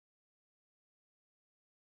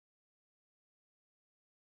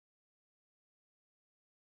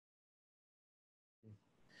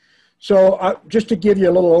So just to give you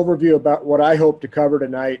a little overview about what I hope to cover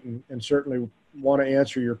tonight, and certainly want to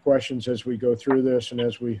answer your questions as we go through this and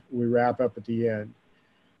as we wrap up at the end.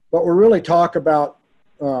 But we'll really talk about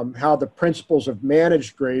how the principles of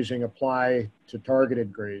managed grazing apply to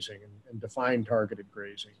targeted grazing and define targeted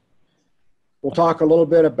grazing. We'll talk a little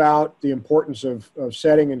bit about the importance of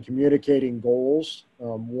setting and communicating goals.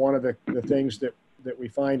 One of the things that we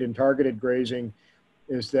find in targeted grazing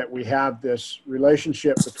is that we have this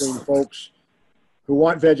relationship between folks who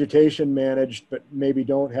want vegetation managed, but maybe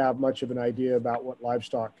don't have much of an idea about what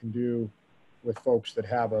livestock can do, with folks that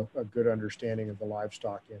have a good understanding of the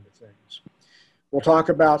livestock end of things. We'll talk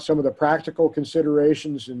about some of the practical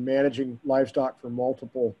considerations in managing livestock for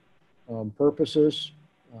multiple purposes,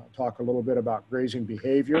 talk a little bit about grazing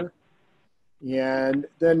behavior. And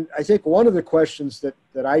then I think one of the questions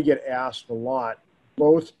that I get asked a lot,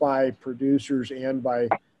 both by producers and by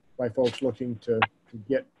folks looking to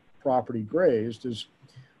get property grazed, is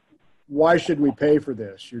why should we pay for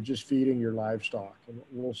this? You're just feeding your livestock. And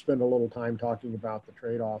we'll spend a little time talking about the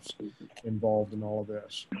trade-offs involved in all of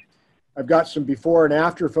this. I've got some before and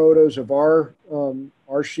after photos of our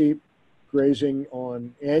sheep grazing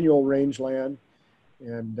on annual rangeland,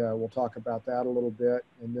 and we'll talk about that a little bit.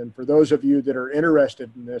 And then for those of you that are interested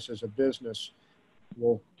in this as a business,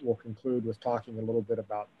 we'll conclude with talking a little bit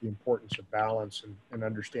about the importance of balance and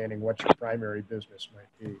understanding what your primary business might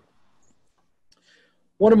be.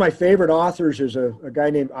 One of my favorite authors is a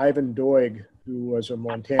guy named Ivan Doig, who was a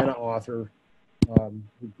Montana author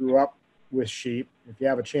who grew up with sheep. If you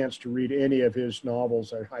have a chance to read any of his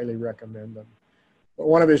novels, I highly recommend them. But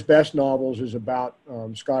one of his best novels is about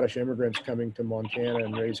Scottish immigrants coming to Montana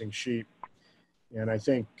and raising sheep. And I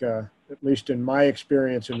think, at least in my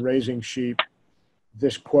experience in raising sheep,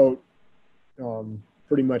 this quote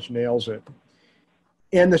pretty much nails it.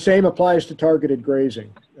 And the same applies to targeted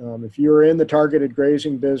grazing. If you're in the targeted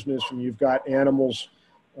grazing business and you've got animals,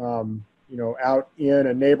 out in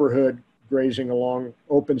a neighborhood grazing along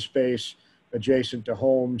open space adjacent to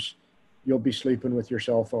homes, you'll be sleeping with your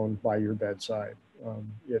cell phone by your bedside.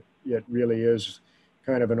 It really is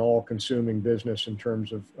kind of an all-consuming business in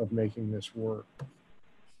terms of making this work.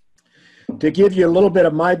 To give you a little bit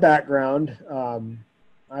of my background,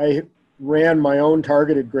 I ran my own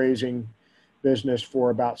targeted grazing business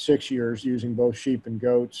for about 6 years using both sheep and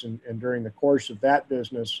goats, and during the course of that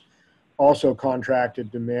business also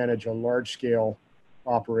contracted to manage a large-scale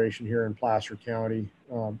operation here in Placer County,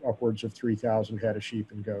 upwards of 3,000 head of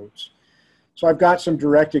sheep and goats. So I've got some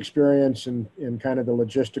direct experience in kind of the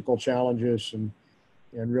logistical challenges and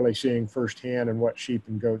really seeing firsthand in what sheep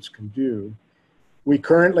and goats can do. We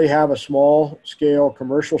currently have a small-scale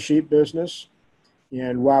commercial sheep business,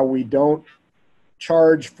 and while we don't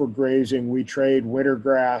charge for grazing, we trade winter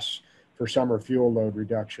grass for summer fuel load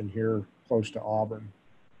reduction here close to Auburn.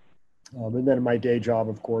 And then my day job,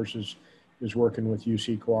 of course, is working with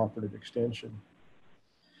UC Cooperative Extension.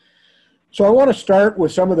 So I want to start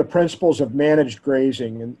with some of the principles of managed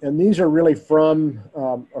grazing, and these are really from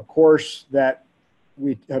a course that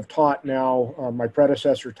we have taught now, my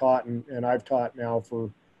predecessor taught, and I've taught now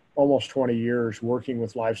for almost 20 years working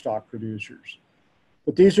with livestock producers.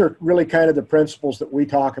 But these are really kind of the principles that we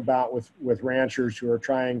talk about with ranchers who are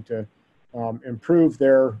trying to improve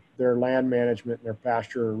their land management and their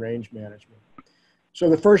pasture or range management. So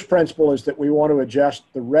the first principle is that we want to adjust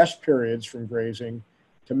the rest periods from grazing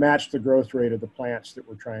to match the growth rate of the plants that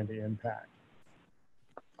we're trying to impact.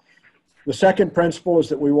 The second principle is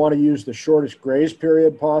that we want to use the shortest graze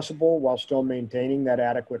period possible while still maintaining that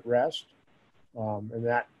adequate rest. And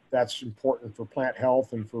that's important for plant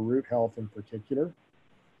health and for root health in particular.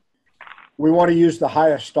 We want to use the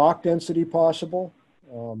highest stock density possible.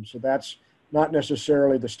 So that's not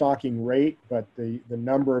necessarily the stocking rate, but the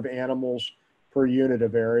number of animals per unit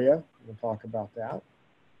of area. We'll talk about that.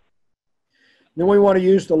 Then we want to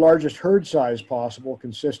use the largest herd size possible,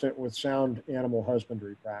 consistent with sound animal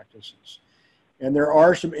husbandry practices. And there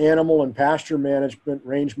are some animal and pasture management,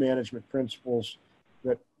 range management principles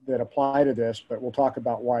that apply to this, but we'll talk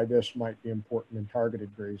about why this might be important in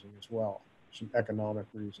targeted grazing as well, some economic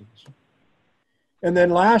reasons. And then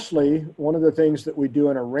lastly, one of the things that we do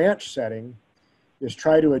in a ranch setting is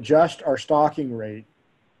try to adjust our stocking rate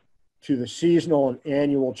to the seasonal and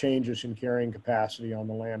annual changes in carrying capacity on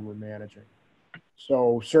the land we're managing.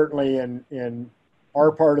 So certainly in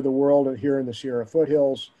our part of the world here in the Sierra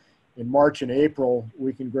foothills, in March and April,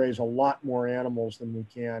 we can graze a lot more animals than we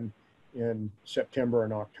can in September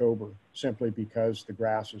and October, simply because the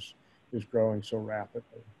grass is growing so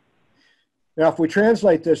rapidly. Now, if we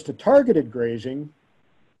translate this to targeted grazing,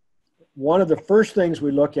 one of the first things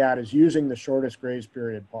we look at is using the shortest graze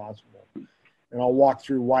period possible. And I'll walk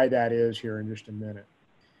through why that is here in just a minute.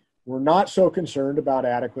 We're not so concerned about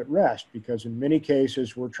adequate rest because in many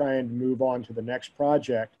cases, we're trying to move on to the next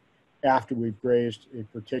project after we've grazed a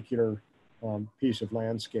particular piece of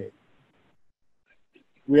landscape.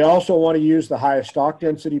 We also want to use the highest stock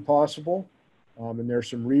density possible. And there's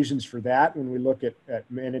some reasons for that when we look at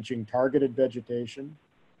managing targeted vegetation.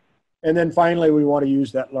 And then finally, we want to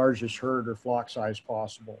use that largest herd or flock size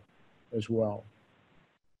possible as well.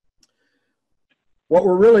 What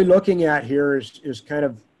we're really looking at here is kind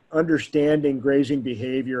of understanding grazing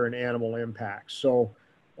behavior and animal impacts. So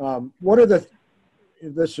what are the,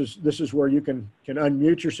 this is where you can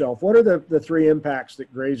unmute yourself. What are the three impacts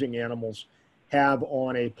that grazing animals have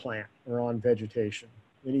on a plant or on vegetation?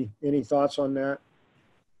 Any thoughts on that?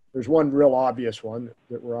 There's one real obvious one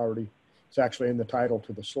that we're already, it's actually in the title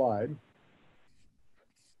to the slide.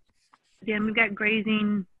 Yeah, we've got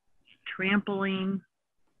grazing, trampling,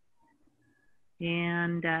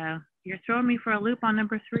 and you're throwing me for a loop on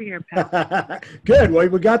number 3 here, Pat. Good. Well,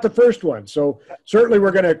 we got the first one. So certainly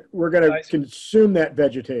we're gonna consume that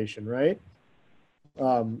vegetation, right?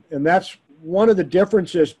 And that's one of the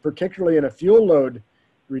differences, particularly in a fuel load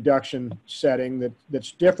reduction setting,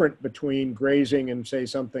 that's different between grazing and say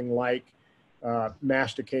something like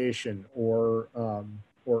mastication or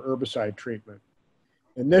herbicide treatment.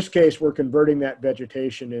 In this case, we're converting that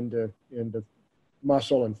vegetation into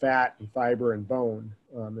muscle and fat and fiber and bone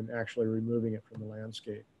and actually removing it from the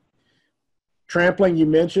landscape. Trampling, you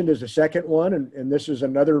mentioned, is the second one, and this is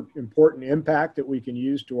another important impact that we can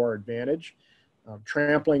use to our advantage.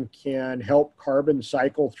 Trampling can help carbon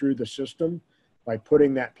cycle through the system by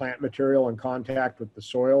putting that plant material in contact with the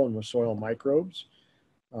soil and with soil microbes.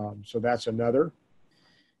 So that's another.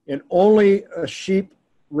 And only a sheep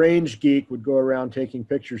range geek would go around taking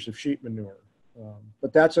pictures of sheep manure.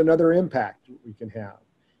 But that's another impact we can have.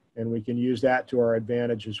 And we can use that to our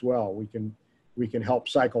advantage as well. We can help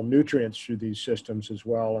cycle nutrients through these systems as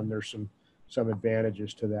well. And there's some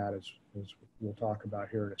advantages to that as we'll talk about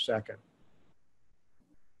here in a second.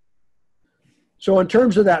 So in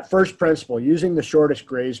terms of that first principle, using the shortest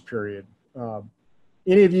graze period,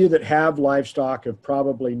 any of you that have livestock have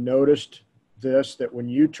probably noticed this, that when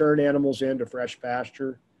you turn animals into fresh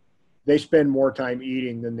pasture, they spend more time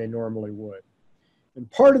eating than they normally would. And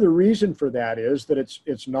part of the reason for that is that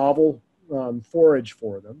it's novel forage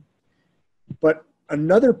for them. But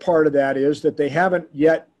another part of that is that they haven't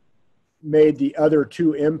yet made the other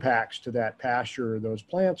two impacts to that pasture or those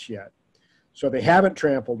plants yet. So they haven't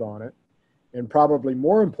trampled on it. And probably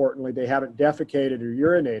more importantly, they haven't defecated or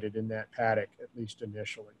urinated in that paddock, at least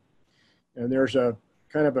initially. And there's a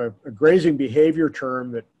kind of a grazing behavior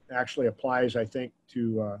term that actually applies, I think,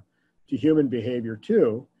 to human behavior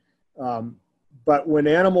too. But when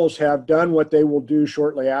animals have done what they will do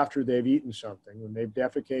shortly after they've eaten something, when they've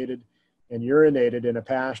defecated and urinated in a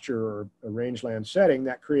pasture or a rangeland setting,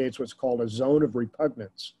 that creates what's called a zone of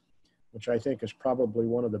repugnance, which I think is probably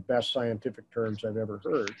one of the best scientific terms I've ever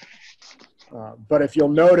heard. But if you'll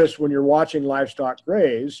notice when you're watching livestock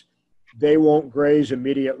graze, they won't graze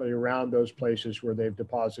immediately around those places where they've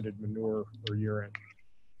deposited manure or urine.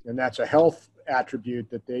 And that's a health attribute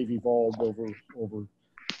that they've evolved over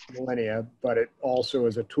millennia, but it also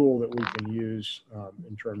is a tool that we can use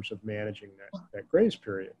in terms of managing that graze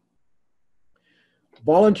period.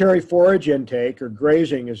 Voluntary forage intake or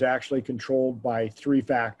grazing is actually controlled by 3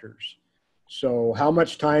 factors. So how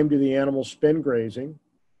much time do the animals spend grazing?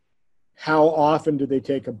 How often do they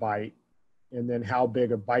take a bite? And then how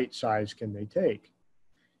big a bite size can they take?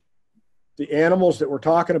 The animals that we're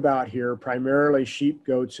talking about here, primarily sheep,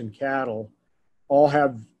 goats, and cattle, all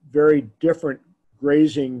have very different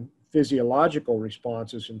grazing physiological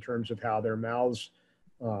responses in terms of how their mouths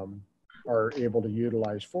are able to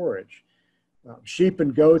utilize forage. Sheep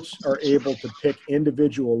and goats are able to pick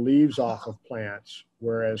individual leaves off of plants,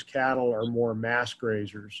 whereas cattle are more mass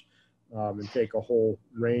grazers and take a whole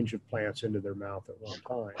range of plants into their mouth at one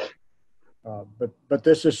time. But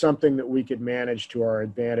this is something that we could manage to our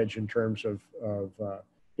advantage in terms of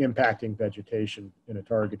impacting vegetation in a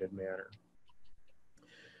targeted manner.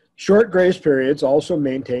 Short graze periods also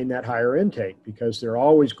maintain that higher intake because they're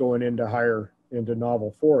always going into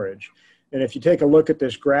novel forage. And if you take a look at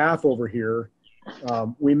this graph over here,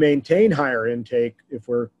 we maintain higher intake if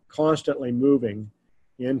we're constantly moving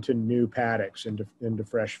into new paddocks, into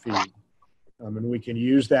fresh feed. And we can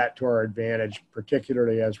use that to our advantage,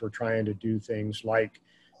 particularly as we're trying to do things like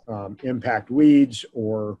impact weeds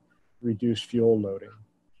or reduce fuel loading.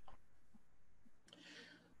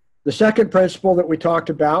 The second principle that we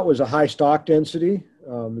talked about was a high stock density.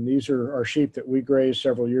 and these are our sheep that we grazed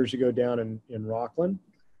several years ago down in Rockland.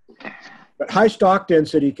 But high stock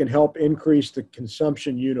density can help increase the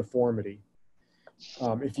consumption uniformity.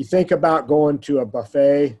 If you think about going to a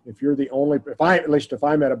buffet, if you're the only, at least if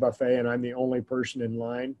I'm at a buffet and I'm the only person in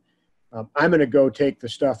line, I'm going to go take the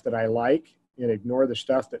stuff that I like and ignore the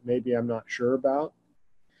stuff that maybe I'm not sure about.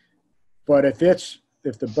 But if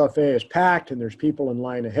the buffet is packed and there's people in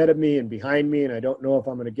line ahead of me and behind me and I don't know if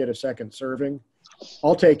I'm going to get a second serving,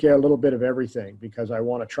 I'll take a little bit of everything because I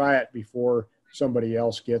want to try it before somebody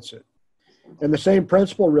else gets it. And the same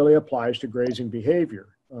principle really applies to grazing behavior.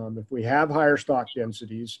 If we have higher stock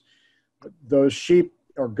densities, those sheep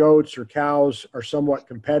or goats or cows are somewhat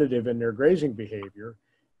competitive in their grazing behavior,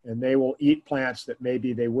 and they will eat plants that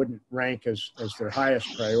maybe they wouldn't rank as their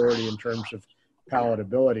highest priority in terms of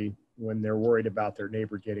palatability when they're worried about their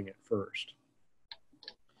neighbor getting it first.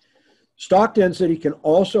 Stock density can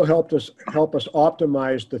also help us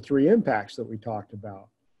optimize the three impacts that we talked about.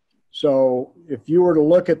 So if you were to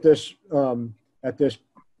look at this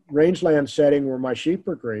rangeland setting where my sheep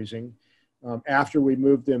are grazing, after we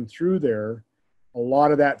moved them through there, a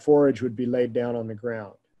lot of that forage would be laid down on the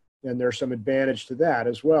ground. And there's some advantage to that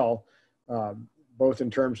as well, both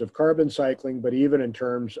in terms of carbon cycling, but even in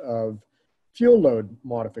terms of fuel load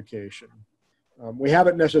modification. We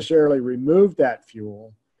haven't necessarily removed that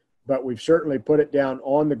fuel, but we've certainly put it down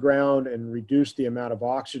on the ground and reduced the amount of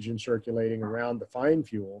oxygen circulating around the fine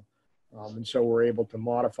fuel. And so we're able to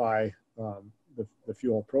modify the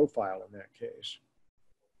fuel profile in that case.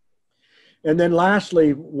 And then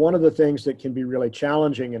lastly, one of the things that can be really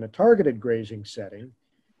challenging in a targeted grazing setting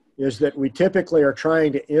is that we typically are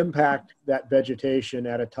trying to impact that vegetation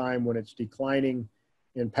at a time when it's declining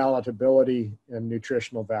in palatability and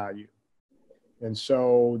nutritional value. And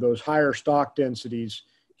so those higher stock densities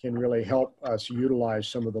can really help us utilize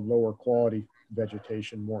some of the lower quality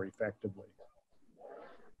vegetation more effectively.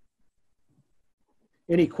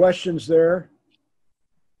 Any questions there?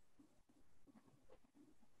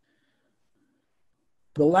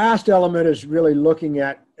 The last element is really looking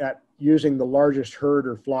at using the largest herd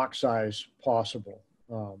or flock size possible.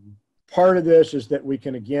 Part of this is that we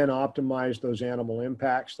can again optimize those animal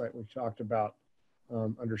impacts like we talked about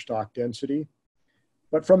under stock density.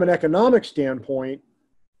 But from an economic standpoint,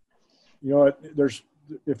 you know,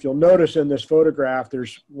 if you'll notice in this photograph,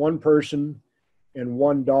 there's one person and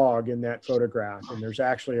one dog in that photograph, and there's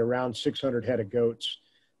actually around 600 head of goats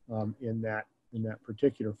in that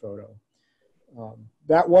particular photo.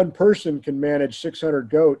 That one person can manage 600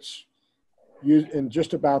 goats in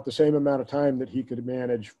just about the same amount of time that he could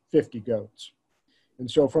manage 50 goats. And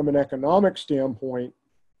so from an economic standpoint,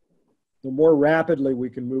 the more rapidly we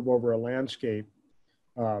can move over a landscape,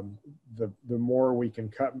 the more we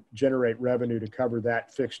can generate revenue to cover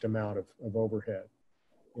that fixed amount of overhead.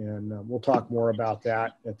 And we'll talk more about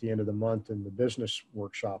that at the end of the month in the business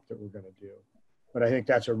workshop that we're going to do. But I think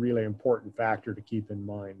that's a really important factor to keep in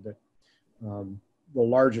mind, that the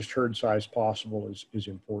largest herd size possible is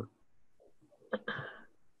important.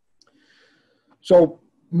 So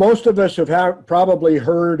most of us have probably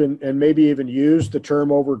heard and maybe even used the term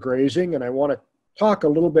overgrazing, and I want to talk a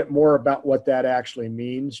little bit more about what that actually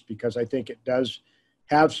means, because I think it does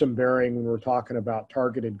have some bearing when we're talking about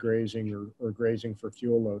targeted grazing or grazing for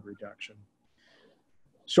fuel load reduction.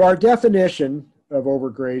 So our definition of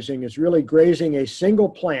overgrazing is really grazing a single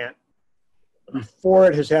plant before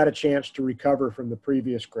it has had a chance to recover from the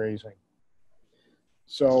previous grazing.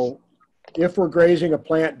 So if we're grazing a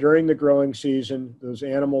plant during the growing season, those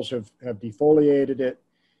animals have defoliated it.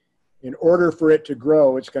 In order for it to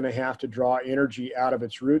grow, it's going to have to draw energy out of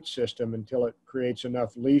its root system until it creates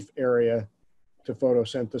enough leaf area to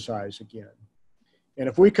photosynthesize again. And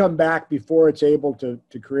if we come back before it's able to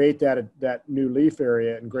create that new leaf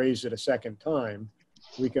area and graze it a second time,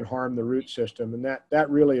 we can harm the root system. And that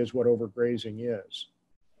really is what overgrazing is.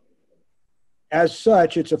 As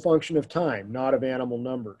such, it's a function of time, not of animal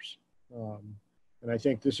numbers. And I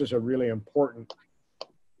think this is a really important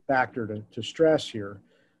factor to stress here.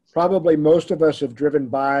 Probably most of us have driven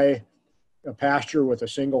by a pasture with a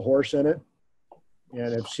single horse in it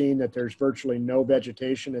and have seen that there's virtually no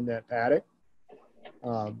vegetation in that paddock.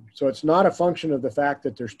 So it's not a function of the fact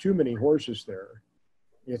that there's too many horses there.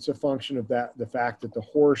 It's a function of the fact that the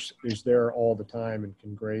horse is there all the time and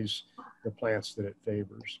can graze the plants that it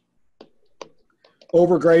favors.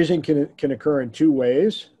 Overgrazing can occur in two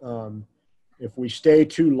ways. If we stay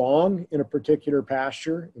too long in a particular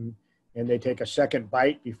pasture and they take a second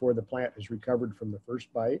bite before the plant has recovered from the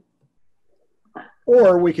first bite,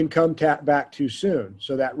 or we can come back too soon.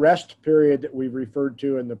 So that rest period that we've referred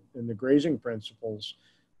to in the grazing principles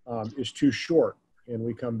is too short. and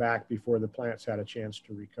we come back before the plant's had a chance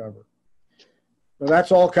to recover. Now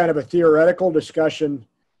that's all kind of a theoretical discussion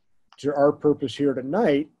to our purpose here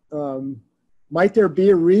tonight. Might there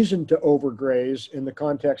be a reason to overgraze in the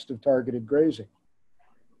context of targeted grazing?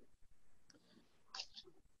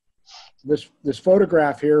 This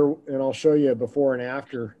photograph here, and I'll show you a before and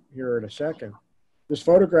after here in a second. This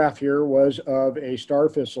photograph here was of a star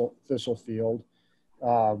thistle field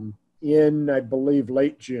in, I believe,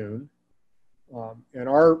 late June. And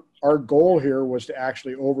our goal here was to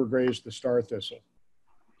actually overgraze the star thistle,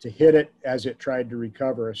 to hit it as it tried to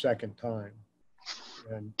recover a second time.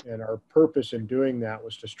 And our purpose in doing that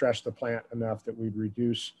was to stress the plant enough that we'd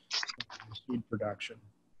reduce the seed production.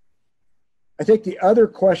 I think the other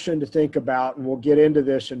question to think about, and we'll get into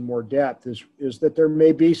this in more depth, is that there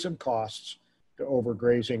may be some costs to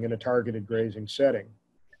overgrazing in a targeted grazing setting.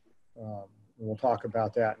 And we'll talk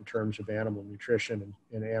about that in terms of animal nutrition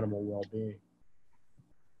and animal well-being.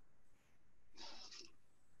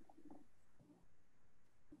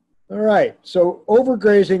 All right, so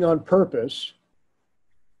overgrazing on purpose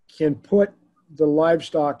can put the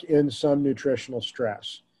livestock in some nutritional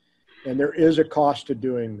stress. And there is a cost to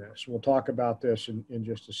doing this. We'll talk about this in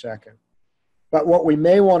just a second. But what we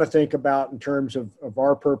may want to think about in terms of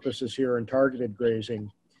our purposes here in targeted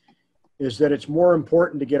grazing is that it's more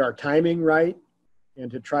important to get our timing right and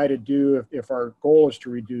to try to do, if our goal is to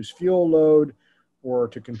reduce fuel load or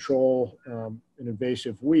to control an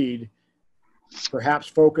invasive weed, perhaps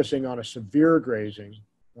focusing on a severe grazing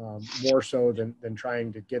more so than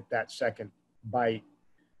trying to get that second bite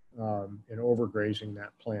and overgrazing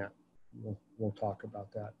that plant. We'll talk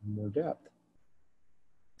about that in more depth.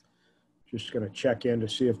 Just going to check in to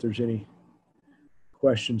see if there's any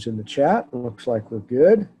questions in the chat. It looks like we're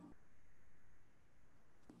good.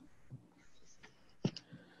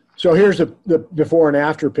 So here's the before and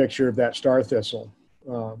after picture of that star thistle.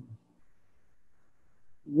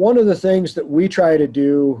 One of the things that we try to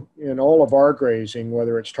do in all of our grazing,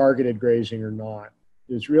 whether it's targeted grazing or not,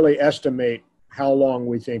 is really estimate how long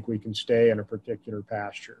we think we can stay in a particular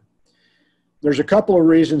pasture. There's a couple of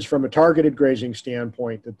reasons from a targeted grazing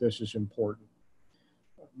standpoint that this is important.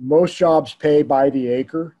 Most jobs pay by the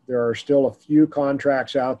acre. There are still a few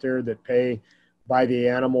contracts out there that pay by the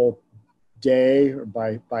animal day or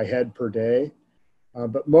by head per day.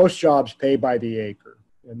 But most jobs pay by the acre.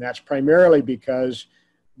 And that's primarily because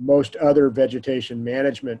most other vegetation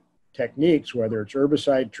management techniques, whether it's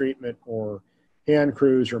herbicide treatment or hand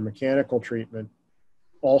crews or mechanical treatment,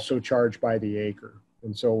 also charge by the acre.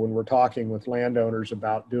 And so when we're talking with landowners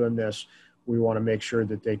about doing this, we want to make sure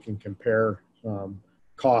that they can compare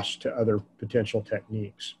costs to other potential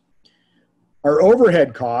techniques. Our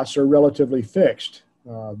overhead costs are relatively fixed,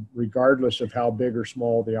 regardless of how big or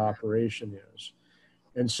small the operation is.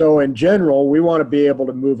 And so in general, we want to be able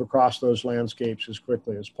to move across those landscapes as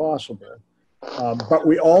quickly as possible. But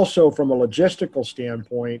we also, from a logistical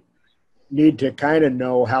standpoint, need to kind of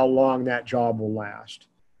know how long that job will last,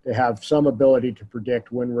 to have some ability to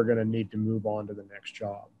predict when we're going to need to move on to the next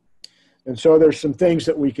job. And so there's some things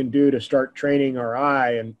that we can do to start training our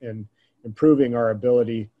eye and improving our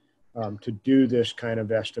ability to do this kind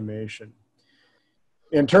of estimation.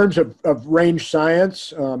 In terms of range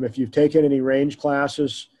science, if you've taken any range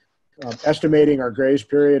classes, estimating our graze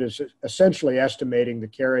period is essentially estimating the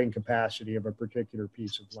carrying capacity of a particular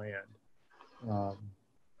piece of land.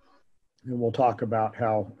 And we'll talk about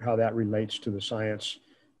how that relates to the science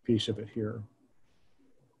piece of it here.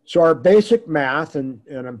 So our basic math, and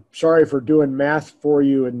I'm sorry for doing math for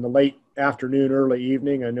you in the late afternoon, early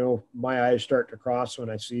evening. I know my eyes start to cross when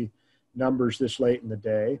I see numbers this late in the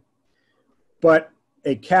day. But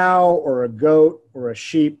a cow or a goat or a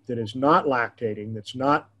sheep that is not lactating, that's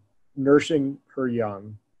not nursing her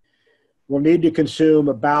young, will need to consume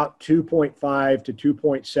about 2.5 to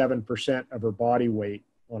 2.7% of her body weight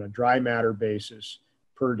on a dry matter basis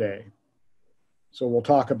per day. So we'll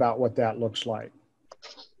talk about what that looks like.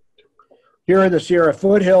 Here in the Sierra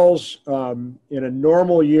foothills, in a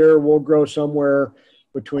normal year, we'll grow somewhere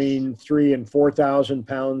between 3,000 and 4,000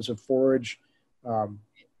 pounds of forage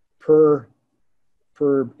per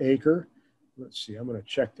acre. Let's see, I'm going to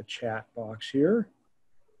check the chat box here.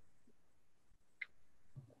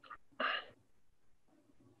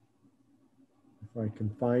 If I can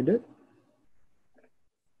find it.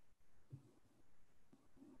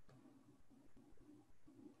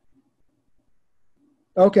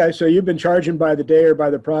 Okay, so you've been charging by the day or by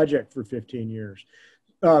the project for 15 years.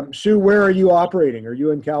 Sue, where are you operating? Are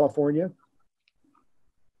you in California?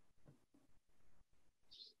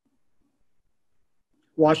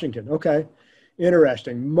 Washington, okay.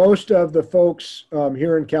 Interesting. Most of the folks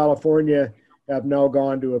here in California have now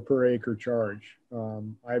gone to a per acre charge.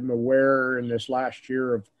 I'm aware in this last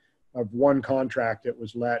year of one contract that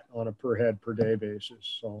was let on a per head per day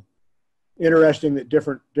basis. So interesting that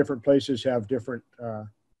different places have different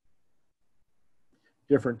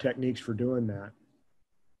techniques for doing that.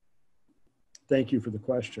 Thank you for the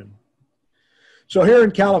question. So here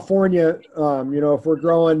in California, if we're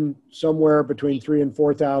growing somewhere between 3,000 and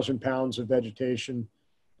 4,000 pounds of vegetation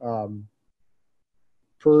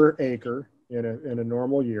per acre in a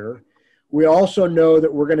normal year, we also know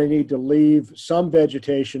that we're going to need to leave some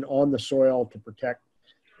vegetation on the soil to protect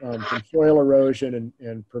from soil erosion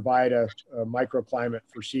and provide a microclimate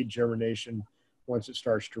for seed germination once it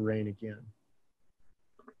starts to rain again.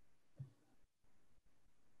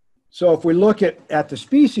 So if we look at the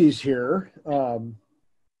species here, got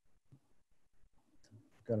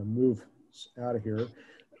to move out of here.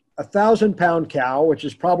 1,000-pound cow, which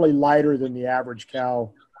is probably lighter than the average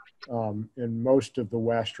cow in most of the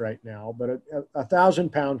West right now, but a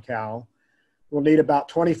 1,000-pound cow will need about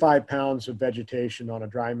 25 pounds of vegetation on a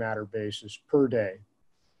dry matter basis per day.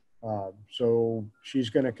 So she's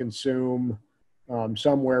going to consume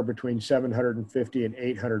somewhere between 750 and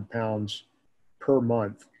 800 pounds per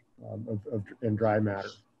month in dry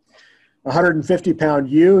matter. A 150-pound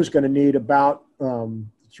ewe is going to need about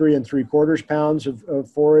 3 3/4 pounds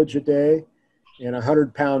of forage a day, and a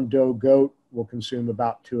 100-pound doe goat will consume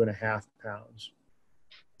about 2.5 pounds.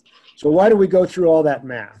 So why do we go through all that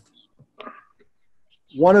math?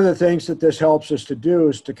 One of the things that this helps us to do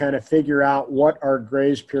is to kind of figure out what our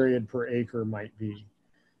graze period per acre might be.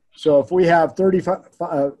 So if we have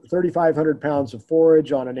 3,500 pounds of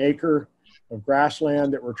forage on an acre of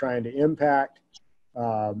grassland that we're trying to impact,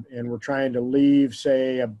 and we're trying to leave,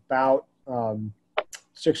 say, about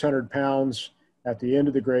 600 pounds at the end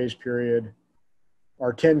of the graze period,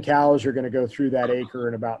 our 10 cows are going to go through that acre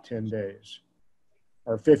in about 10 days.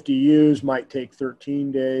 Our 50 ewes might take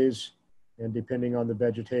 13 days, and depending on the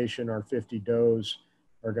vegetation, our 50 does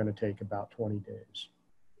are going to take about 20 days.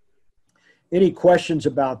 Any questions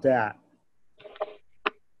about that?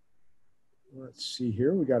 Let's see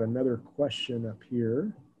here. We got another question up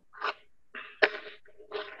here.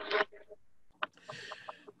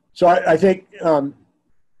 So I think,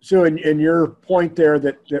 Sue, in your point there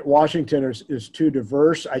that Washington is too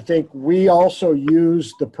diverse, I think we also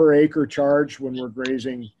use the per acre charge when we're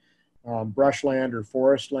grazing brushland or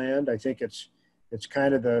forest land. I think it's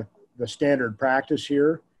kind of the standard practice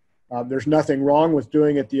here. There's nothing wrong with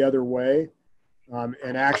doing it the other way.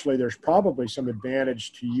 And actually, there's probably some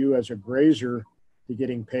advantage to you as a grazer to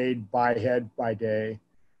getting paid by head by day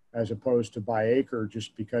as opposed to by acre,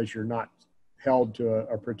 just because you're not held to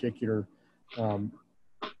a particular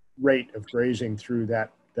rate of grazing through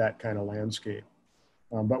that kind of landscape.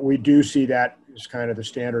 But we do see that as kind of the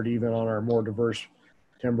standard even on our more diverse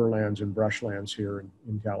timberlands and brushlands here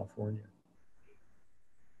in California.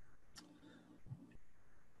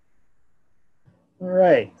 All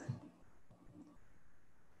right.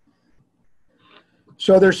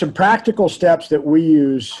 So there's some practical steps that we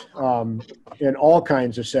use in all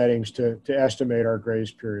kinds of settings to estimate our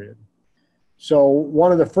graze period. So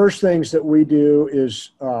one of the first things that we do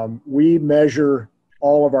is we measure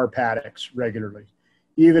all of our paddocks regularly.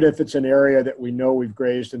 Even if it's an area that we know we've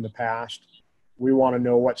grazed in the past, we want to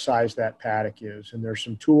know what size that paddock is. And there's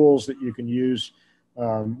some tools that you can use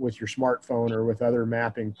with your smartphone or with other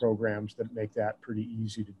mapping programs that make that pretty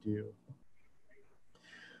easy to do.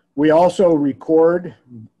 We also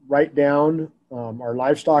write down our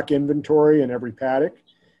livestock inventory in every paddock.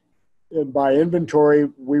 And by inventory,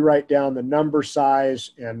 we write down the number,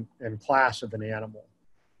 size, and class of an animal.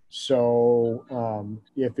 So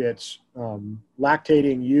if it's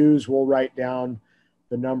lactating ewes, we'll write down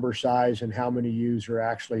the number, size, and how many ewes are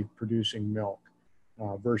actually producing milk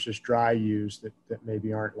versus dry ewes that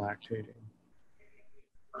maybe aren't lactating.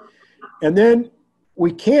 And then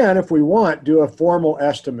we can, if we want, do a formal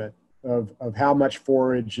estimate of how much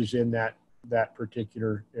forage is in that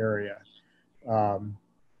particular area.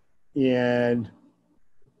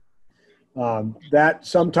 That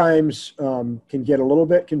sometimes can get a little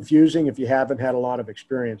bit confusing if you haven't had a lot of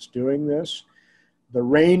experience doing this. The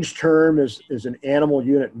range term is an animal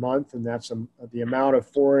unit month, and that's the amount of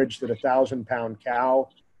forage that a 1,000-pound cow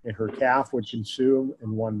and her calf would consume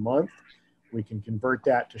in 1 month. We can convert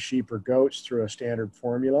that to sheep or goats through a standard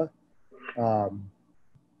formula.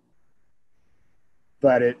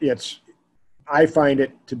 But I find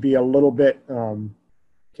it to be a little bit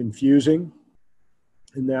confusing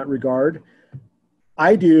in that regard.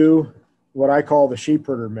 I do what I call the sheep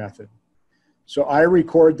herder method. So I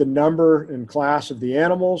record the number and class of the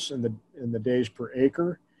animals and the days per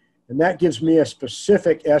acre, And that gives me a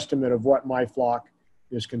specific estimate of what my flock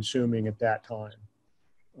is consuming at that time.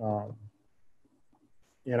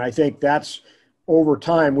 And I think that's, over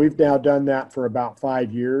time, we've now done that for about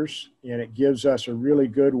 5 years, and it gives us a really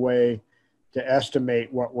good way to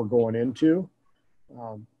estimate what we're going into.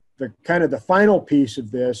 The final piece of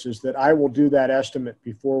this is that I will do that estimate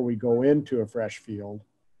before we go into a fresh field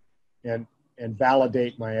and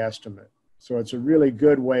validate my estimate. So it's a really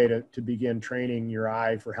good way to begin training your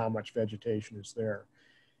eye for how much vegetation is there.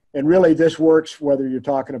 And really this works whether you're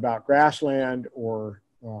talking about grassland or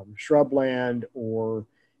shrubland or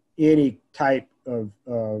any type of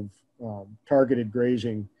targeted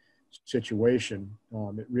grazing situation.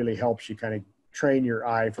 It really helps you kind of train your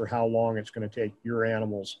eye for how long it's going to take your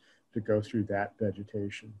animals to go through that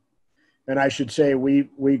vegetation. And I should say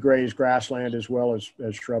we graze grassland as well as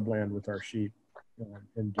shrubland with our sheep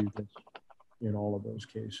and do this in all of those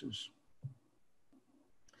cases.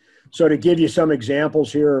 So to give you some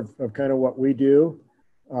examples here of kind of what we do.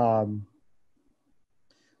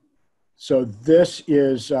 So this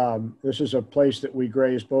is a place that we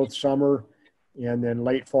graze both summer and then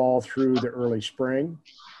late fall through the early spring.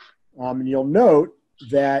 And you'll note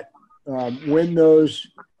that when those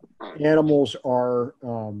animals are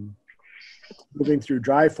moving through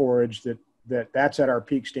dry forage, that's at our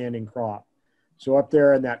peak standing crop. So up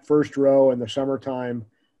there in that first row in the summertime,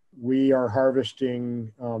 we are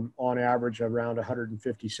harvesting on average around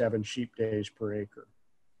 157 sheep days per acre.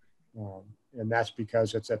 And that's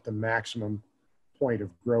because it's at the maximum point of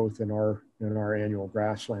growth in our annual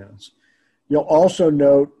grasslands. You'll also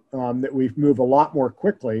note that we move a lot more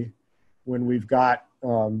quickly when we've got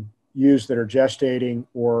ewes that are gestating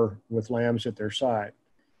or with lambs at their side.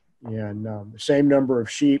 And the same number of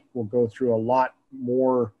sheep will go through a lot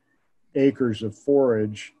more acres of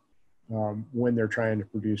forage when they're trying to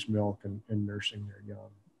produce milk and nursing their young.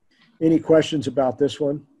 Any questions about this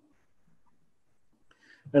one?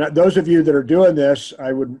 And those of you that are doing this,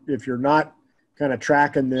 if you're not kind of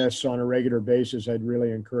tracking this on a regular basis, I'd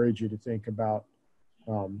really encourage you to think about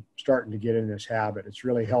starting to get in this habit. It's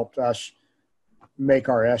really helped us make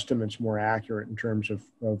our estimates more accurate in terms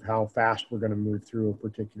of how fast we're going to move through a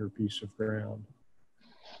particular piece of ground.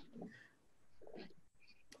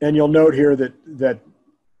 And you'll note here that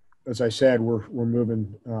as I said, we're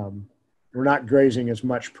moving, we're not grazing as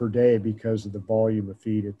much per day because of the volume of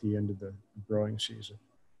feed at the end of the growing season.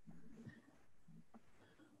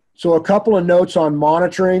 So a couple of notes on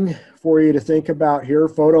monitoring for you to think about here.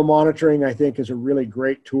 Photo monitoring, I think, is a really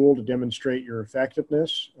great tool to demonstrate your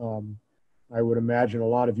effectiveness. I would imagine a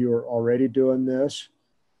lot of you are already doing this.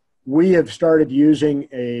 We have started using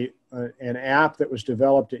an app that was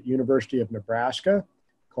developed at University of Nebraska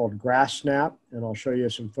called GrassSnap, and I'll show you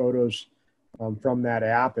some photos from that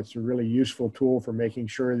app. It's a really useful tool for making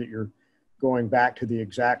sure that you're going back to the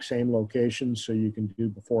exact same location so you can do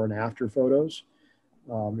before and after photos.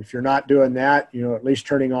 If you're not doing that, at least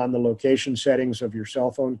turning on the location settings of your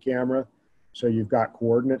cell phone camera so you've got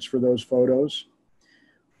coordinates for those photos.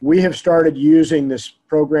 We have started using this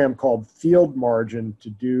program called Field Margin to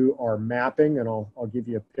do our mapping, and I'll give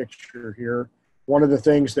you a picture here. One of the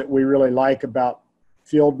things that we really like about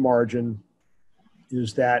Field Margin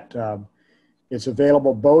is that it's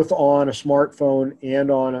available both on a smartphone and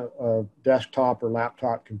on a desktop or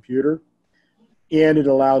laptop computer, and it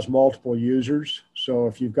allows multiple users. So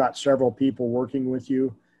if you've got several people working with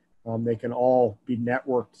you, they can all be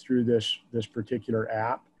networked through this particular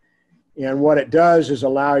app. And what it does is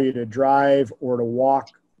allow you to drive or to walk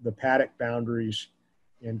the paddock boundaries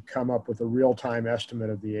and come up with a real-time estimate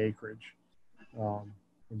of the acreage.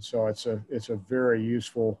 And so it's a very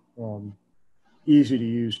useful, easy to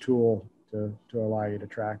use tool to allow you to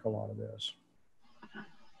track a lot of this.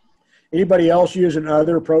 Anybody else using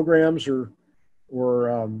other programs or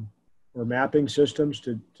mapping systems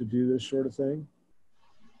to do this sort of thing?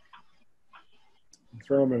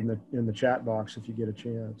 Throw them in the chat box if you get a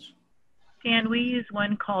chance. Dan, we use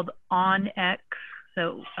one called OnX,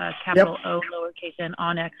 so capital O, lowercase n,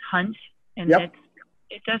 OnX Hunt, and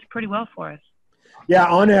it does pretty well for us. Yeah,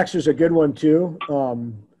 OnX is a good one too.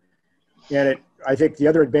 And I think the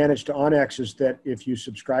other advantage to OnX is that if you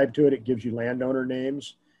subscribe to it, it gives you landowner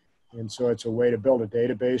names. And so it's a way to build a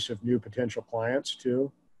database of new potential clients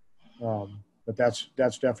too. But that's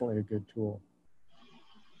definitely a good tool.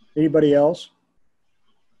 Anybody else?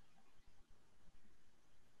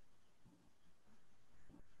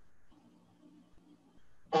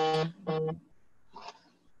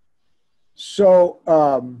 So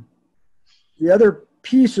the other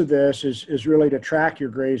piece of this is really to track your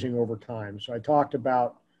grazing over time. So I talked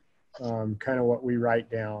about kind of what we write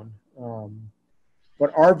down.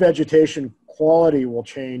 but our vegetation quality will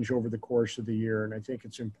change over the course of the year. And I think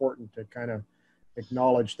it's important to kind of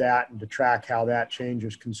acknowledge that and to track how that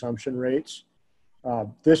changes consumption rates.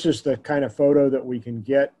 This is the kind of photo that we can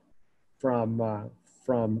get from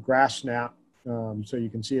GrassSnap. So you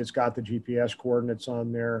can see it's got the GPS coordinates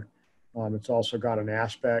on there. It's also got an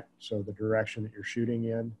aspect, so the direction that you're shooting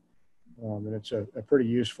in. And it's a pretty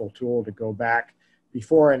useful tool to go back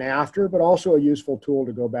before and after, but also a useful tool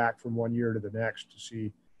to go back from one year to the next to see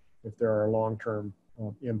if there are long-term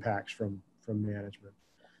impacts from management.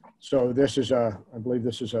 So this is I believe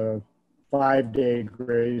this is a 5-day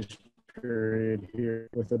graze period here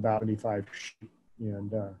with about 75 sheep.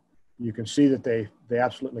 And you can see that they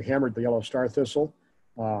absolutely hammered the yellow star thistle.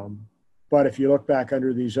 But if you look back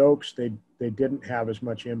under these oaks, they didn't have as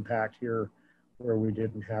much impact here where we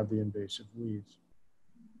didn't have the invasive weeds.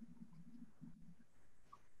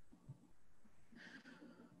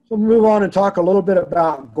 So we'll move on and talk a little bit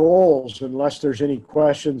about goals, unless there's any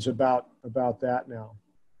questions about that now.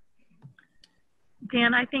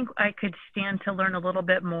 Dan, I think I could stand to learn a little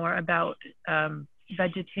bit more about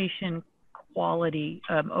vegetation quality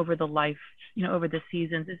over the life, over the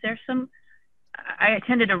seasons. Is there I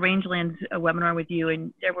attended a rangelands webinar with you,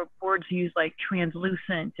 and there were words used like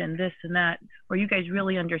translucent and this and that, where you guys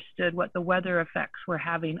really understood what the weather effects were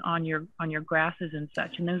having on your grasses and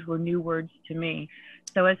such, and those were new words to me.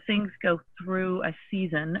 So as things go through a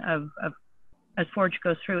season as forage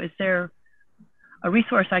goes through, is there a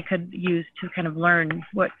resource I could use to kind of learn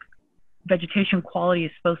what vegetation quality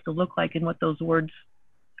is supposed to look like and what those words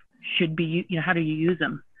should be? How do you use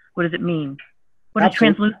them? What does it mean? What does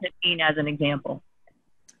translucent mean as an example?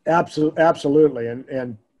 Absolutely.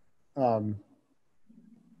 And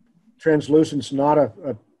translucent's not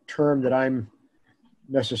a term that I'm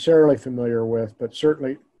necessarily familiar with, but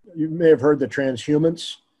certainly you may have heard the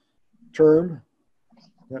transhumance term.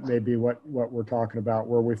 That may be what we're talking about,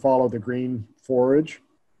 where we follow the green forage.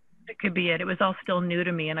 It could be it. It was all still new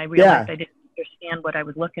to me, and I realized I didn't understand what I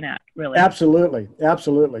was looking at, really.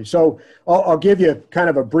 Absolutely. So I'll give you kind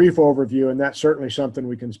of a brief overview, and that's certainly something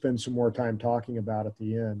we can spend some more time talking about at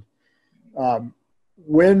the end.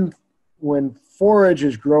 When forage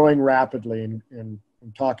is growing rapidly, and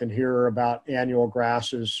I'm talking here about annual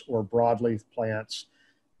grasses or broadleaf plants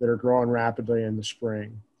that are growing rapidly in the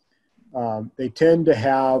spring, they tend to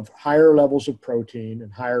have higher levels of protein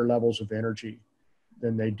and higher levels of energy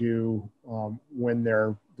than they do when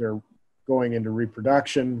they're going into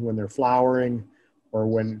reproduction, when they're flowering, or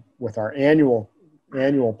when with our annual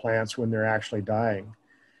plants when they're actually dying.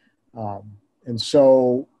 And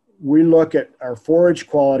so we look at our forage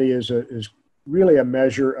quality as really a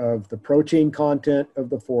measure of the protein content of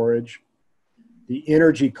the forage, the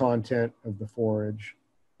energy content of the forage,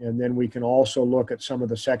 and then we can also look at some of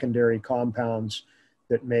the secondary compounds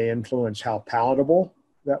that may influence how palatable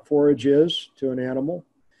that forage is to an animal.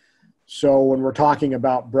 So when we're talking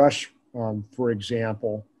about brush, for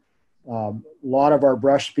example, a lot of our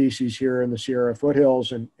brush species here in the Sierra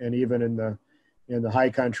foothills and even in the high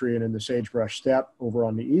country and in the sagebrush steppe over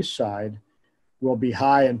on the east side will be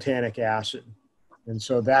high in tannic acid. And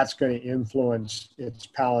so that's going to influence its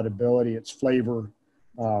palatability, its flavor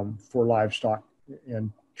for livestock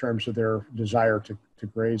in terms of their desire to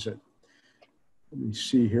graze it. Let me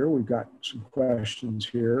see here. We've got some questions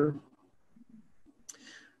here.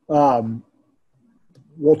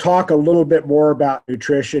 We'll talk a little bit more about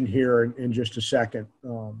nutrition here in just a second,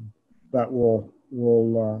 but we'll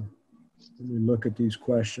let me look at these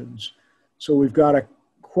questions. So we've got a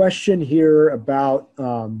question here about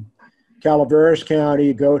Calaveras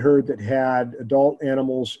County goat herd that had adult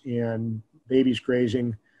animals and babies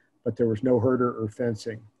grazing, but there was no herder or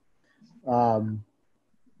fencing.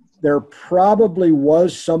 There probably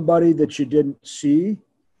was somebody that you didn't see.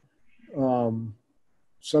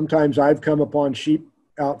 Sometimes I've come upon sheep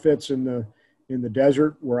outfits in the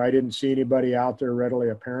desert where I didn't see anybody out there readily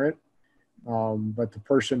apparent, but the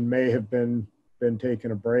person may have been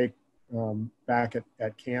taking a break back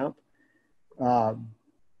at camp.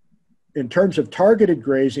 In terms of targeted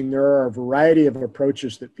grazing, there are a variety of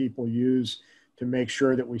approaches that people use to make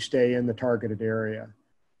sure that we stay in the targeted area.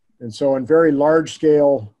 And so in very large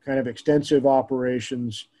scale, kind of extensive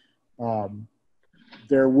operations,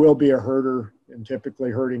 there will be a herder and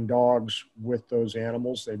typically herding dogs with those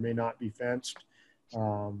animals. They may not be fenced,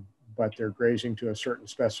 but they're grazing to a certain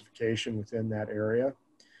specification within that area.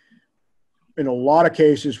 In a lot of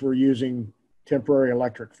cases, we're using temporary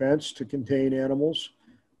electric fence to contain animals,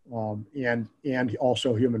 and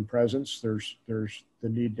also human presence. There's the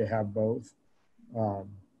need to have both.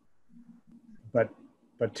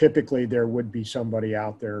 But typically there would be somebody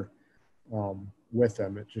out there with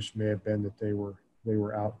them. It just may have been that they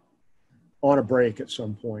were out on a break at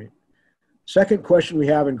some point. Second question we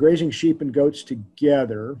have: in grazing sheep and goats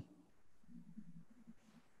together,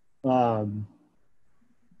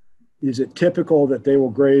 is it typical that they will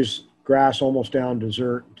graze grass almost down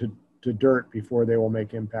to dirt before they will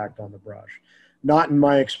make impact on the brush? Not in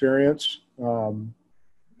my experience.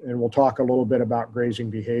 And we'll talk a little bit about grazing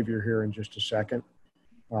behavior here in just a second,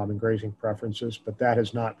 and grazing preferences, but that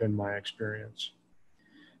has not been my experience.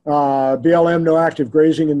 BLM, no active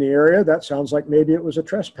grazing in the area. That sounds like maybe it was a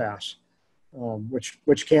trespass,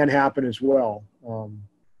 which can happen as well,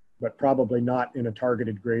 but probably not in a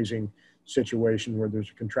targeted grazing situation where there's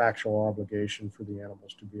a contractual obligation for the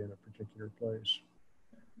animals to be in a particular place.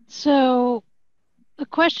 So the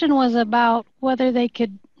question was about whether they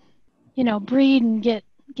could, breed and get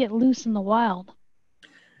loose in the wild.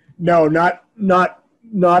 No, not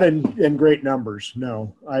in great numbers.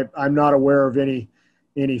 No, I'm not aware of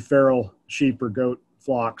any feral sheep or goat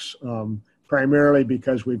flocks, primarily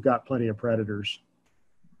because we've got plenty of predators.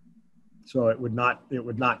 So it would not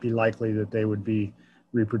be likely that they would be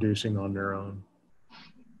reproducing on their own.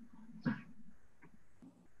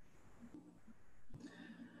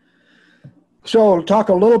 So talk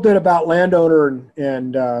a little bit about landowner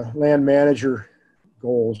and land manager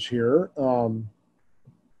goals here.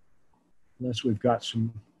 Unless we've got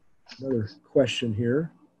another question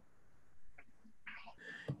here.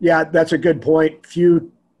 Yeah, that's a good point.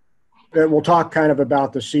 We'll talk kind of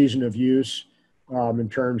about the season of use in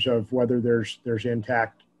terms of whether there's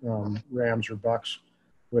intact rams or bucks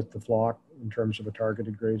with the flock in terms of a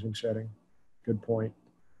targeted grazing setting. Good point.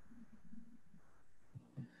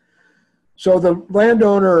 So the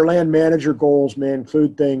landowner or land manager goals may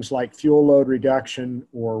include things like fuel load reduction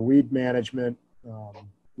or weed management,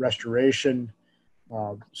 restoration.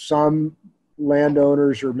 Some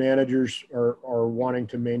landowners or managers are wanting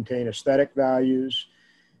to maintain aesthetic values.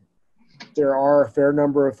 There are a fair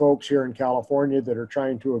number of folks here in California that are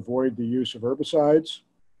trying to avoid the use of herbicides.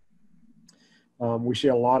 We see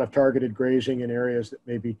a lot of targeted grazing in areas that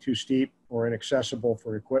may be too steep or inaccessible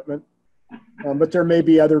for equipment. But there may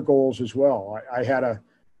be other goals as well. I had a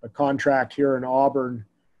contract here in Auburn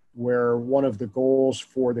where one of the goals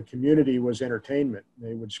for the community was entertainment.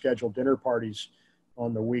 They would schedule dinner parties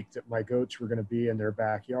on the week that my goats were going to be in their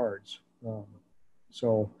backyards.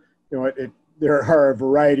 So, there are a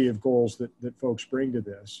variety of goals that folks bring to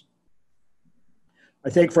this. I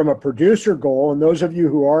think from a producer goal, and those of you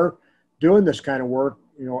who are doing this kind of work,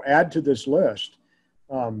 add to this list.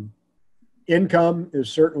 Income is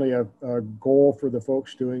certainly a goal for the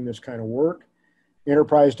folks doing this kind of work.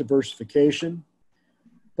 Enterprise diversification,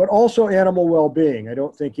 but also animal well-being. I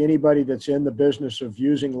don't think anybody that's in the business of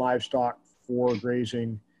using livestock for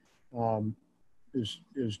grazing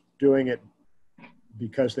is doing it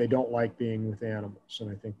because they don't like being with animals, and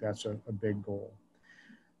I think that's a big goal.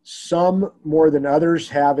 Some more than others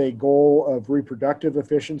have a goal of reproductive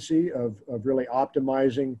efficiency, of really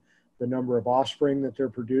optimizing the number of offspring that they're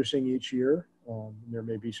producing each year. There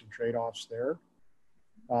may be some trade-offs there.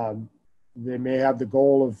 They may have the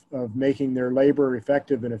goal of making their labor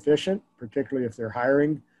effective and efficient, particularly if they're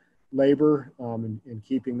hiring labor, and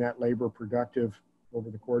keeping that labor productive over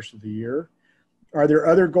the course of the year. Are there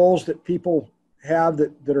other goals that people have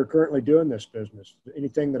that are currently doing this business?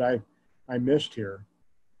 Anything that I missed here?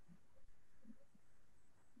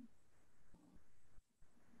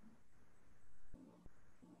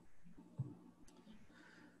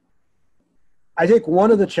 I think one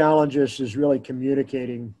of the challenges is really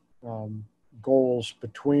communicating goals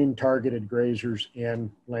between targeted grazers and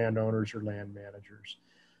landowners or land managers.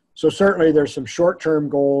 So certainly there's some short-term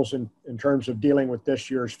goals in terms of dealing with this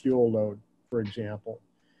year's fuel load, for example.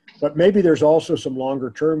 But maybe there's also some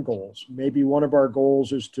longer-term goals. Maybe one of our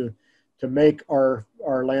goals is to make our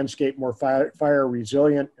landscape more fire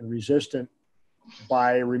resilient and resistant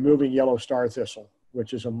by removing yellow star thistle,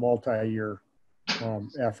 which is a multi-year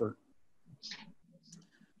effort.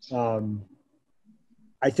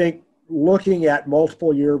 I think looking at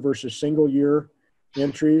multiple year versus single year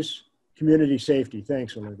entries, community safety.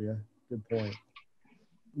 Thanks, Olivia. Good point.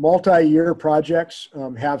 Multi-year projects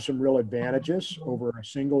have some real advantages over a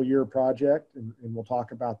single year project, and we'll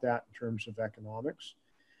talk about that in terms of economics.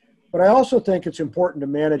 But I also think it's important to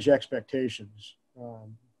manage expectations.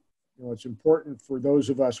 It's important for those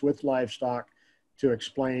of us with livestock to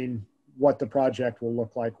explain what the project will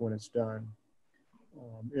look like when it's done.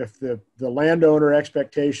 If the landowner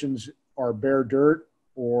expectations are bare dirt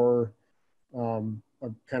or a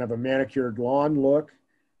kind of a manicured lawn look,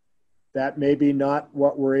 that may be not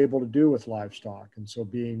what we're able to do with livestock. And so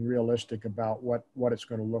being realistic about what it's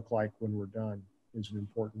going to look like when we're done. is an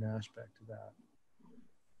important aspect of that.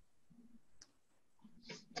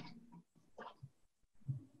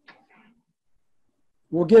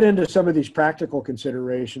 We'll get into some of these practical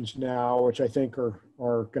considerations now, which I think are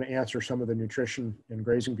going to answer some of the nutrition and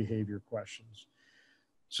grazing behavior questions.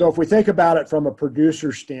 So if we think about it from a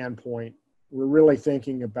producer standpoint, we're really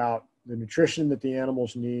thinking about the nutrition that the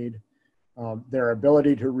animals need, their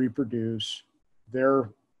ability to reproduce, their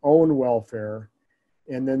own welfare,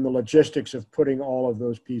 and then the logistics of putting all of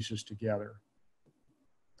those pieces together.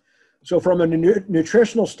 So from a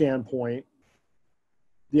nutritional standpoint,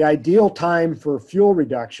 the ideal time for fuel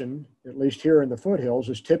reduction, at least here in the foothills,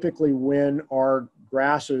 is typically when our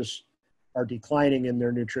grasses are declining in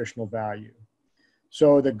their nutritional value.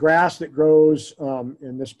 So the grass that grows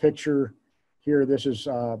in this picture here, this is,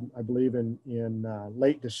 I believe, in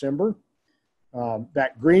late December.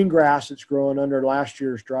 That green grass that's growing under last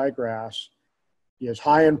year's dry grass is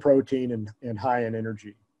high in protein and high in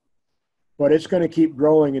energy. But it's going to keep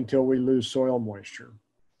growing until we lose soil moisture.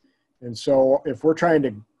 And so if we're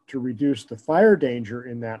trying to reduce the fire danger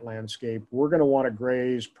in that landscape, we're going to want to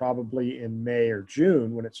graze probably in May or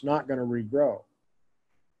June when it's not going to regrow.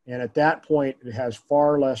 And at that point, it has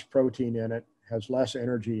far less protein in it, has less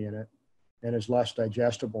energy in it, and is less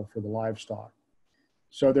digestible for the livestock.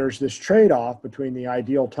 So there's this trade-off between the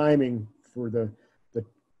ideal timing for the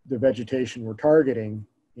vegetation we're targeting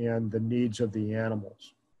and the needs of the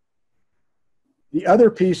animals. The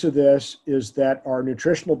other piece of this is that our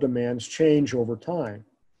nutritional demands change over time.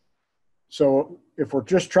 So if we're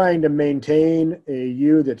just trying to maintain a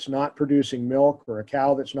ewe that's not producing milk or a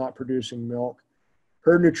cow that's not producing milk,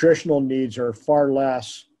 her nutritional needs are far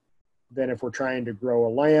less than if we're trying to grow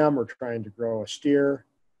a lamb or trying to grow a steer,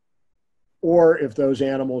 or if those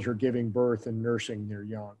animals are giving birth and nursing their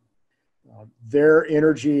young. Their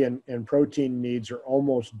energy and protein needs are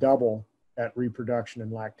almost double at reproduction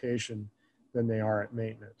and lactation than they are at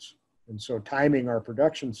maintenance. And so timing our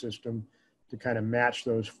production system to kind of match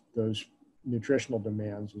those nutritional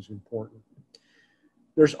demands is important.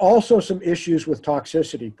 There's also some issues with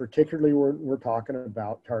toxicity, particularly when we're talking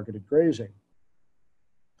about targeted grazing.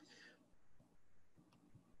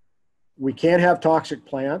 We can't have toxic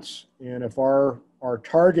plants, and if our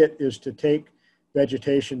target is to take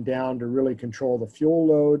vegetation down to really control the fuel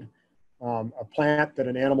load, a plant that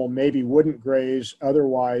an animal maybe wouldn't graze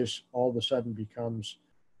otherwise all of a sudden becomes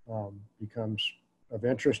of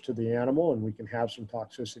interest to the animal, and we can have some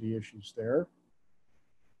toxicity issues there.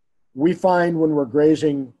 We find when we're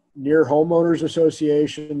grazing near homeowners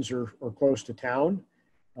associations or close to town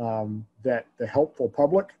that the helpful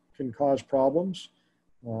public can cause problems.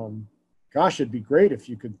 Gosh, it'd be great if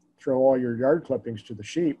you could throw all your yard clippings to the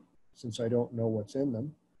sheep, since I don't know what's in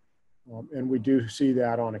them. And we do see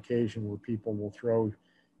that on occasion where people will throw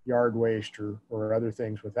yard waste or other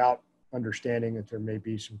things without understanding that there may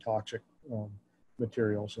be some toxic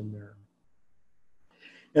materials in there.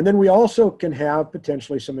 And then we also can have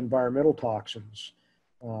potentially some environmental toxins.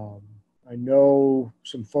 I know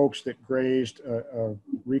some folks that grazed a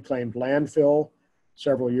reclaimed landfill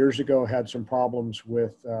several years ago had some problems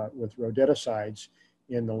with rodenticides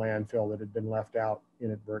in the landfill that had been left out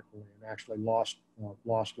inadvertently and actually lost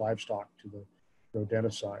livestock to the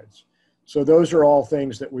rodenticides. So those are all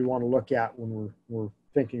things that we want to look at when we're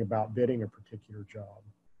thinking about bidding a particular job.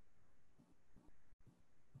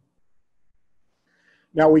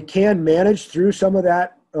 Now we can manage through some of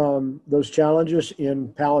that, those challenges in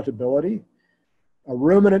palatability. A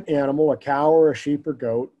ruminant animal, a cow or a sheep or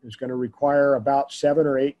goat, is going to require about 7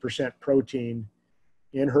 or 8% protein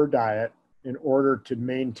in her diet in order to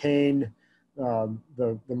maintain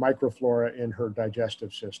the microflora in her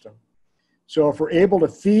digestive system. So if we're able to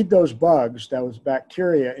feed those bugs, those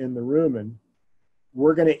bacteria in the rumen,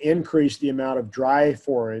 we're going to increase the amount of dry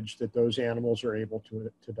forage that those animals are able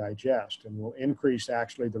to digest, and we'll increase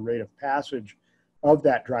actually the rate of passage of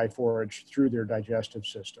that dry forage through their digestive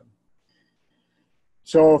system.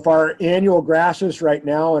 So if our annual grasses right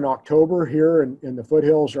now in October here in the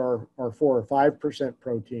foothills are 4 or 5%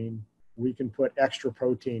 protein, we can put extra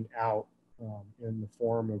protein out in the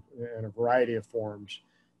form of, in a variety of forms,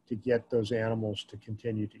 to get those animals to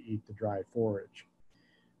continue to eat the dry forage.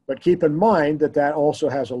 But keep in mind that that also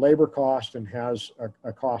has a labor cost and has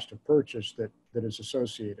a cost of purchase that is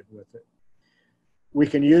associated with it. We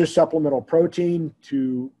can use supplemental protein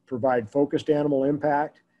to provide focused animal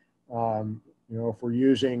impact. You know, if we're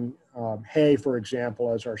using hay, for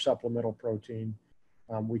example, as our supplemental protein,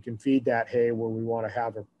 we can feed that hay where we want to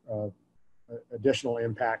have a additional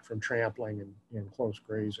impact from trampling and close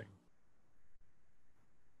grazing.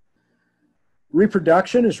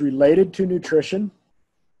 Reproduction is related to nutrition.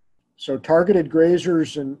 So targeted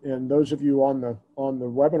grazers and those of you on the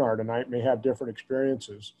webinar tonight may have different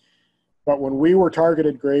experiences. But when we were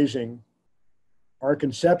targeted grazing, our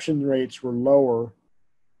conception rates were lower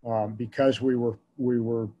because we were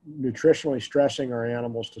nutritionally stressing our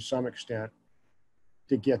animals to some extent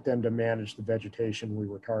to get them to manage the vegetation we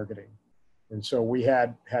were targeting. And so we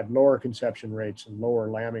had lower conception rates and lower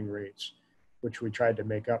lambing rates, which we tried to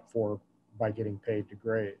make up for by getting paid to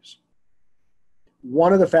graze.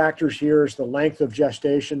 One of the factors here is the length of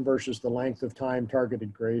gestation versus the length of time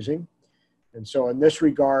targeted grazing. And so in this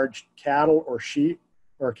regard, cattle or sheep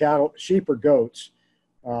or goats,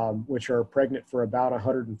 which are pregnant for about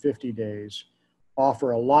 150 days,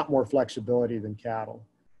 offer a lot more flexibility than cattle.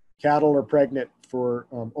 Cattle are pregnant for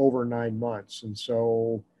over 9 months. And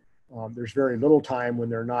so there's very little time when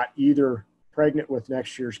they're not either pregnant with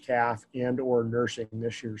next year's calf and or nursing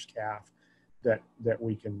this year's calf that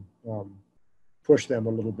we can push them a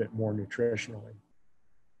little bit more nutritionally.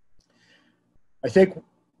 I think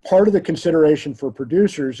part of the consideration for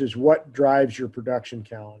producers is what drives your production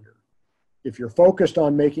calendar. If you're focused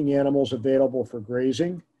on making animals available for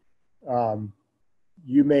grazing,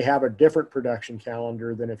 you may have a different production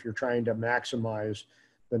calendar than if you're trying to maximize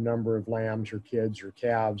the number of lambs or kids or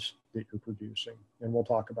calves that you're producing. And we'll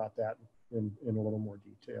talk about that in a little more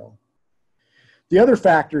detail. The other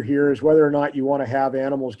factor here is whether or not you want to have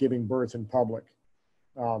animals giving birth in public.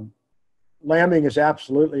 Lambing is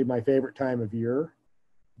absolutely my favorite time of year,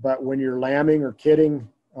 but when you're lambing or kidding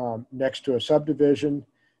next to a subdivision,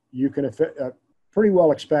 you can pretty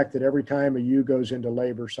well expect that every time a ewe goes into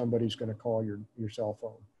labor, somebody's going to call your cell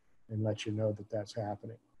phone and let you know that that's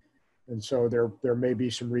happening. And so there may be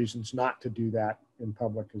some reasons not to do that in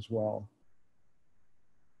public as well.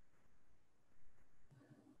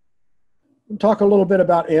 We'll talk a little bit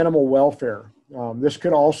about animal welfare. This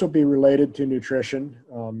could also be related to nutrition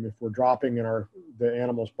if we're dropping in the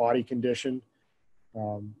animal's body condition.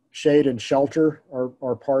 Shade and shelter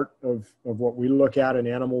are part of what we look at in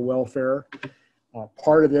animal welfare.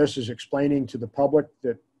 Part of this is explaining to the public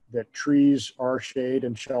that trees are shade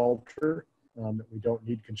and shelter, that we don't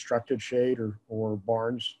need constructed shade or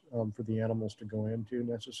barns for the animals to go into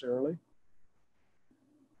necessarily.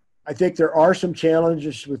 I think there are some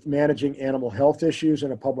challenges with managing animal health issues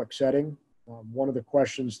in a public setting. One of the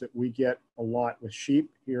questions that we get a lot with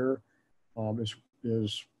sheep here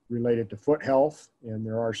is related to foot health, and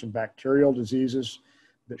there are some bacterial diseases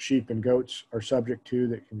that sheep and goats are subject to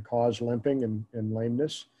that can cause limping and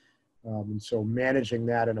lameness. And so managing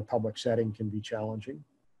that in a public setting can be challenging.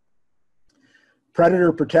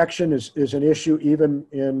 Predator protection is an issue even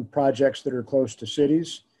in projects that are close to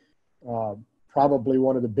cities. Probably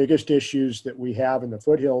one of the biggest issues that we have in the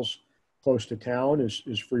foothills close to town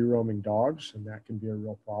is free roaming dogs, and that can be a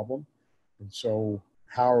real problem. And so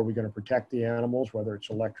how are we going to protect the animals, whether it's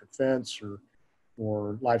electric fence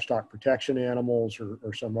or livestock protection animals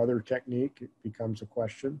or some other technique? It becomes a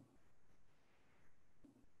question.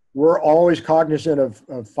 We're always cognizant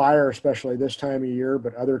of fire, especially this time of year,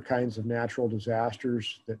 but other kinds of natural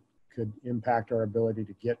disasters that could impact our ability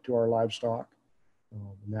to get to our livestock.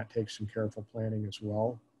 And that takes some careful planning as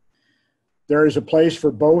well. There is a place for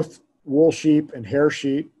both wool sheep and hair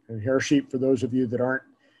sheep. And hair sheep, for those of you that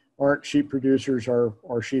aren't sheep producers,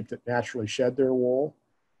 are sheep that naturally shed their wool.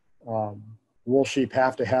 Wool sheep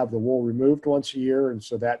have to have the wool removed once a year, and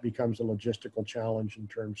so that becomes a logistical challenge in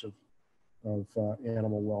terms of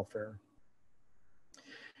animal welfare.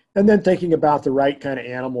 And then thinking about the right kind of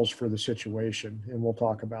animals for the situation, and we'll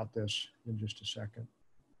talk about this in just a second.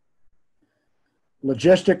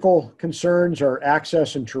 Logistical concerns are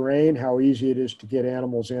access and terrain, how easy it is to get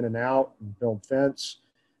animals in and out and build fence.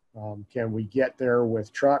 Can we get there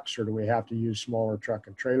with trucks, or do we have to use smaller truck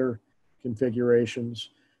and trailer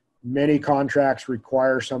configurations? Many contracts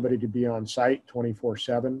require somebody to be on site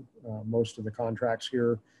 24/7. Most of the contracts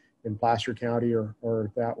here in Placer County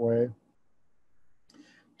are that way.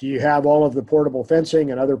 Do you have all of the portable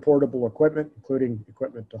fencing and other portable equipment, including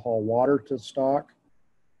equipment to haul water to stock?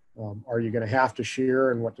 Are you going to have to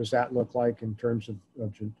shear, and what does that look like in terms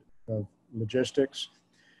of logistics?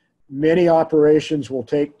 Many operations will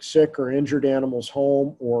take sick or injured animals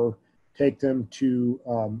home or take them to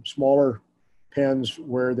smaller pens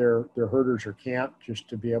where their herders are camped, just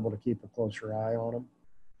to be able to keep a closer eye on them.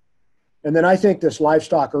 And then I think this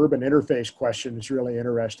livestock urban interface question is really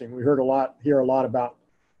interesting. We hear a lot about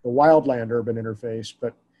the wildland urban interface,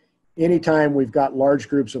 but anytime we've got large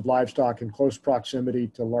groups of livestock in close proximity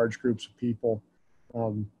to large groups of people,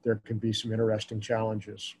 there can be some interesting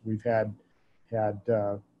challenges. We've had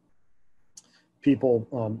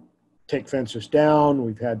people take fences down.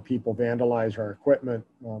 We've had people vandalize our equipment.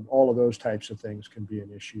 All of those types of things can be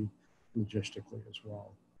an issue logistically as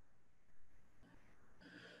well.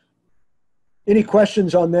 Any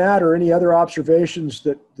questions on that or any other observations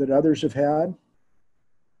that others have had?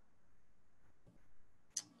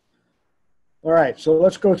 All right, so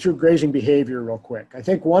let's go through grazing behavior real quick. I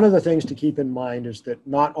think one of the things to keep in mind is that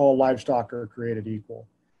not all livestock are created equal.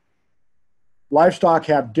 Livestock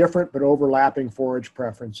have different but overlapping forage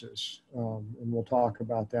preferences, and we'll talk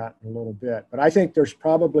about that in a little bit. But I think there's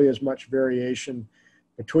probably as much variation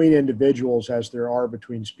between individuals as there are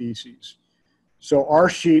between species. So our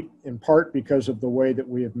sheep, in part because of the way that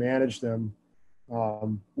we have managed them,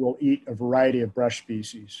 will eat a variety of brush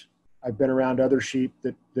species. I've been around other sheep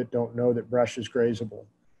that don't know that brush is grazable.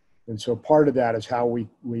 And so part of that is how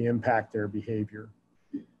we impact their behavior.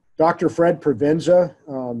 Dr. Fred Provenza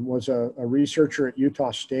was a researcher at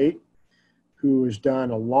Utah State who has done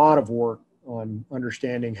a lot of work on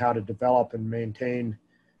understanding how to develop and maintain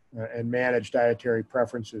and manage dietary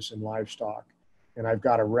preferences in livestock. And I've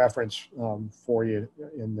got a reference for you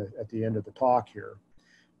at the end of the talk here.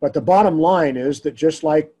 But the bottom line is that just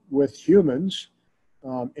like with humans,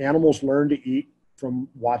 animals learn to eat from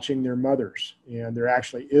watching their mothers. And there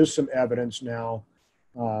actually is some evidence now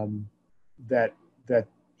that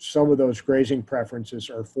some of those grazing preferences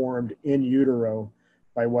are formed in utero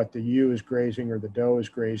by what the ewe is grazing or the doe is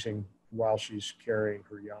grazing while she's carrying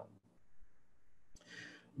her young.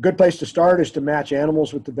 A good place to start is to match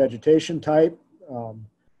animals with the vegetation type.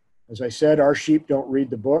 As I said, our sheep don't read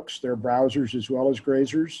the books. They're browsers as well as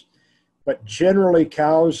grazers. But generally,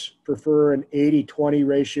 cows prefer an 80-20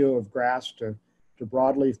 ratio of grass to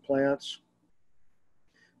broadleaf plants.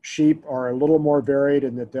 Sheep are a little more varied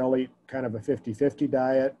in that they'll eat kind of a 50-50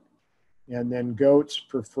 diet. And then goats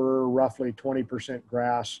prefer roughly 20%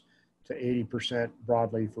 grass to 80%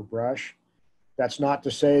 broadleaf or brush. That's not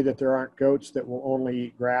to say that there aren't goats that will only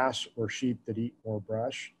eat grass or sheep that eat more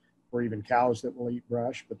brush, or even cows that will eat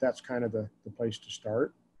brush, but that's kind of the place to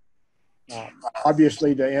start.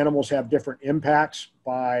 Obviously, the animals have different impacts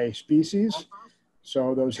by species.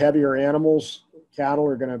 So those heavier animals, cattle,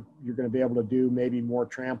 you're going to be able to do maybe more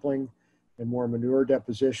trampling and more manure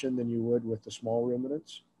deposition than you would with the small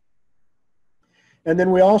ruminants. And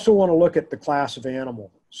then we also want to look at the class of animal.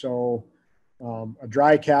 So a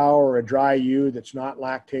dry cow or a dry ewe that's not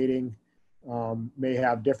lactating may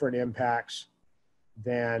have different impacts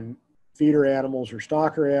than feeder animals or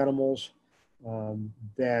stocker animals,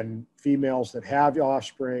 than females that have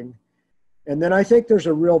offspring. And then I think there's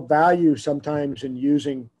a real value sometimes in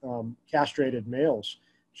using castrated males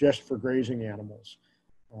just for grazing animals.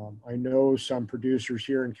 I know some producers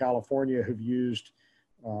here in California have used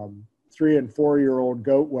 3- and 4-year-old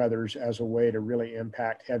goat wethers as a way to really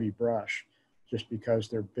impact heavy brush, just because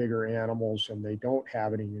they're bigger animals and they don't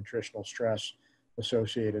have any nutritional stress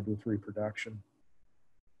associated with reproduction.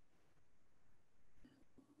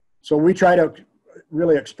 So we try to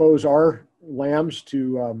really expose our lambs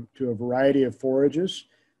to a variety of forages.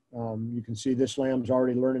 You can see this lamb's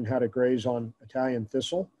already learning how to graze on Italian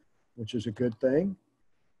thistle, which is a good thing.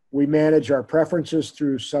 We manage our preferences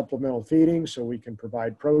through supplemental feeding, so we can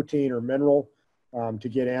provide protein or mineral to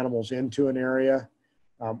get animals into an area.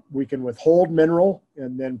 We can withhold mineral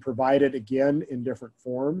and then provide it again in different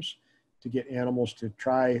forms to get animals to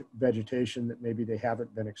try vegetation that maybe they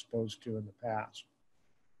haven't been exposed to in the past.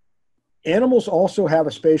 Animals also have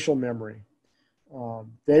a spatial memory.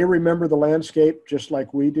 They remember the landscape just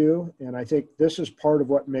like we do, and I think this is part of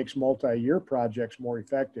what makes multi-year projects more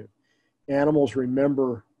effective. Animals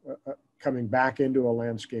remember coming back into a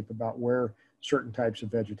landscape about where certain types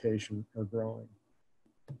of vegetation are growing.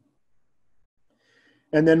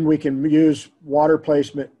 And then we can use water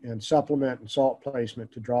placement and supplement and salt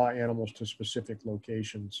placement to draw animals to specific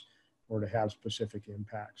locations or to have specific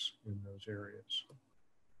impacts in those areas.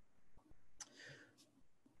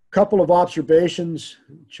 Couple of observations,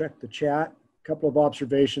 check the chat, couple of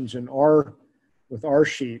observations with our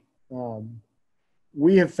sheep.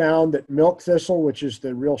 We have found that milk thistle, which is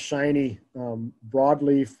the real shiny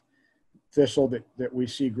broadleaf thistle that we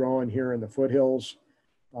see growing here in the foothills,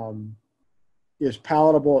 is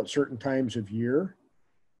palatable at certain times of year.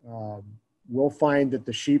 We'll find that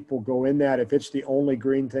the sheep will go in that. If it's the only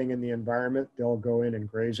green thing in the environment, they'll go in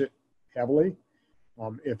and graze it heavily.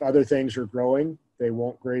 If other things are growing, they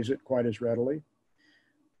won't graze it quite as readily.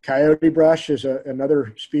 Coyote brush is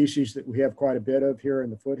another species that we have quite a bit of here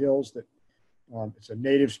in the foothills. That it's a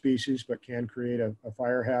native species, but can create a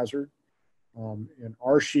fire hazard. And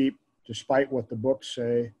our sheep, despite what the books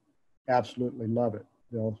say, absolutely love it.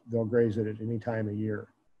 They'll graze it at any time of year.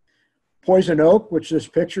 Poison oak, which this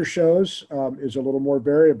picture shows, is a little more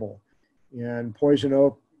variable. And poison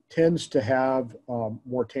oak tends to have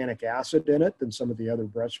more tannic acid in it than some of the other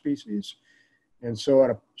brush species. And so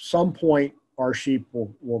at some point, our sheep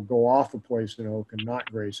will go off of poison oak and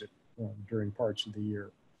not graze it during parts of the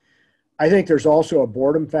year. I think there's also a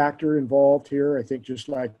boredom factor involved here. I think just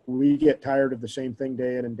like we get tired of the same thing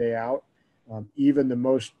day in and day out, even the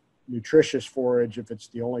most nutritious forage, if it's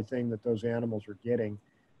the only thing that those animals are getting,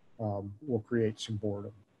 will create some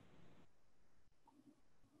boredom.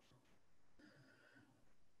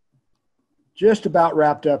 Just about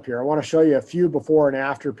wrapped up here. I want to show you a few before and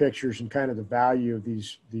after pictures and kind of the value of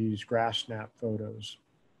these grass snap photos.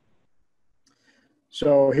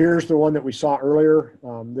 So here's the one that we saw earlier.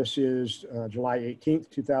 This is July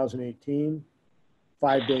 18th, 2018.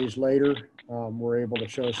 5 days later, we're able to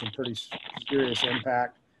show some pretty serious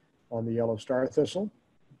impact on the yellow star thistle.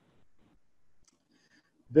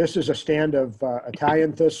 This is a stand of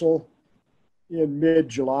Italian thistle in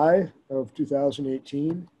mid-July of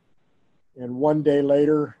 2018. And 1 day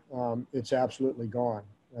later, it's absolutely gone.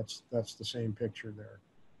 That's the same picture there.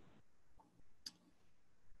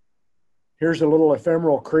 Here's a little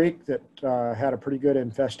ephemeral creek that had a pretty good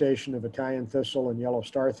infestation of Italian thistle and yellow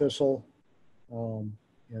star thistle. And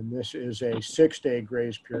this is a 6-day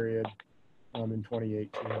graze period in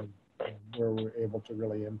 2018 where we're able to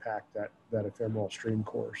really impact that ephemeral stream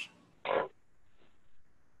course.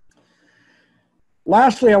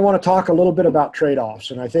 Lastly, I want to talk a little bit about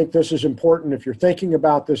trade-offs, and I think this is important if you're thinking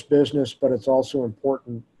about this business, but it's also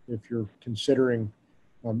important if you're considering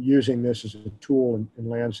using this as a tool in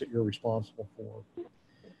lands that you're responsible for.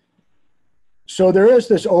 So there is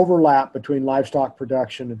this overlap between livestock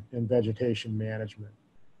production and vegetation management,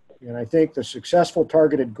 and I think the successful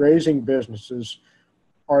targeted grazing businesses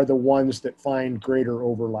are the ones that find greater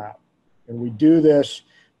overlap, and we do this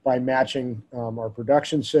by matching our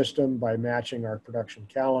production system, by matching our production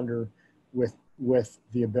calendar with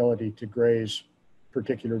the ability to graze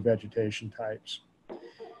particular vegetation types.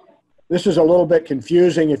 This is a little bit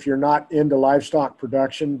confusing if you're not into livestock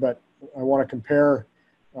production, but I want to compare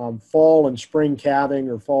fall and spring calving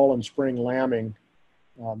or fall and spring lambing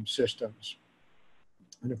systems.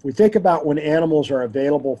 And if we think about when animals are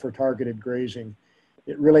available for targeted grazing,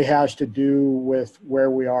 it really has to do with where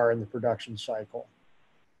we are in the production cycle.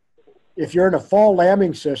 If you're in a fall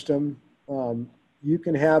lambing system, you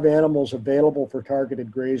can have animals available for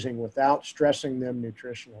targeted grazing without stressing them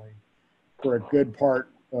nutritionally for a good part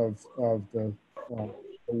of the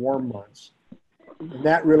warm months. And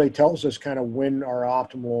that really tells us kind of when our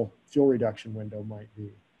optimal fuel reduction window might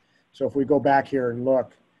be. So if we go back here and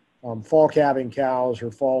look, fall calving cows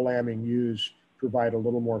or fall lambing ewes provide a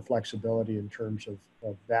little more flexibility in terms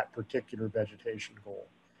of that particular vegetation goal.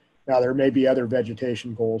 Now, there may be other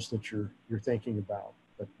vegetation goals that you're thinking about,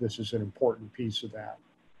 but this is an important piece of that.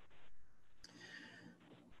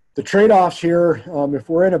 The trade-offs here, if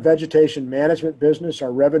we're in a vegetation management business,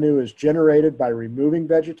 our revenue is generated by removing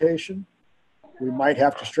vegetation. We might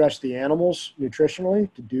have to stress the animals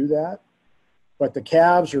nutritionally to do that, but the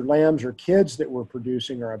calves or lambs or kids that we're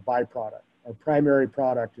producing are a byproduct. Our primary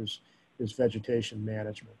product is vegetation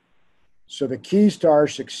management. So the keys to our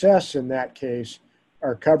success in that case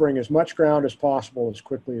are covering as much ground as possible as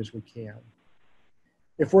quickly as we can.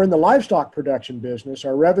 If we're in the livestock production business,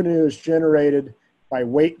 our revenue is generated by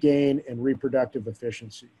weight gain and reproductive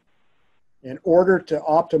efficiency. In order to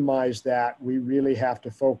optimize that, we really have to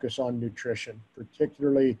focus on nutrition,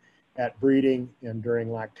 particularly at breeding and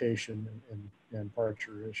during lactation and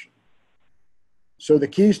parturition. So the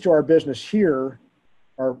keys to our business here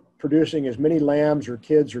are producing as many lambs or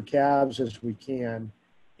kids or calves as we can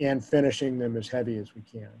and finishing them as heavy as we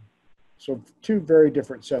can. So two very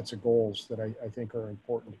different sets of goals that I think are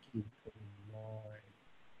important to keep in mind.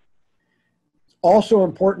 It's also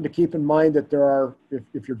important to keep in mind that there are,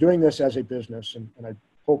 if you're doing this as a business, and I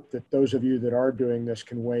hope that those of you that are doing this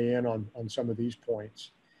can weigh in on some of these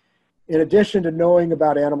points. In addition to knowing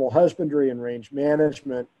about animal husbandry and range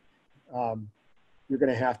management, you're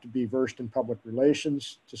going to have to be versed in public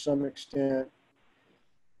relations to some extent.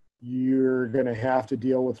 You're going to have to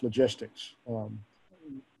deal with logistics.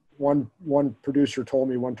 One producer told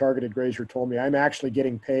me, one targeted grazer told me, I'm actually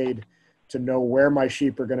getting paid to know where my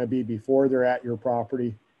sheep are going to be before they're at your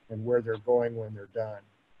property and where they're going when they're done.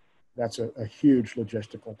 That's a huge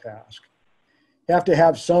logistical task. You have to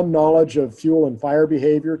have some knowledge of fuel and fire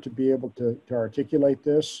behavior to be able to articulate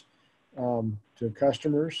this to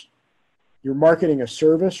customers. You're marketing a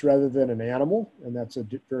service rather than an animal, and that's a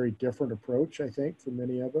very different approach, I think, for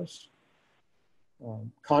many of us.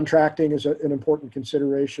 Contracting is an important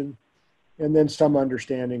consideration. and then some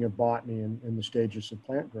understanding of botany and the stages of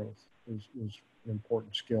plant growth is an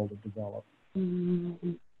important skill to develop.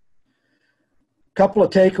 Mm-hmm. Couple of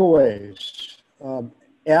takeaways.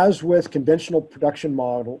 As with conventional production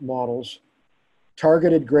models,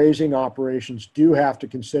 targeted grazing operations do have to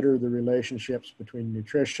consider the relationships between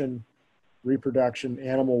nutrition, reproduction,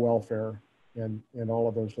 animal welfare, and all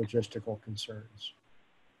of those logistical concerns.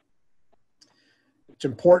 It's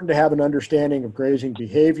important to have an understanding of grazing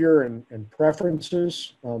behavior and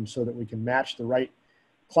preferences so that we can match the right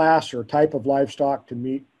class or type of livestock to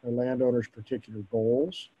meet a landowner's particular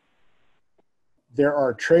goals. There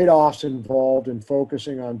are trade-offs involved in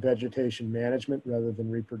focusing on vegetation management rather than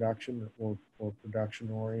reproduction or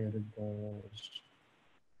production-oriented goals.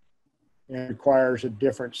 And it requires a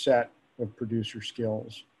different set of producer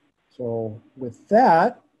skills. So with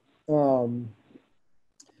that, I've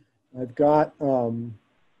got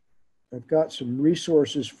some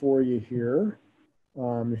resources for you here.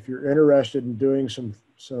 If you're interested in doing some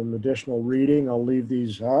additional reading, I'll leave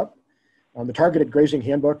these up. The Targeted Grazing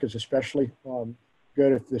Handbook is especially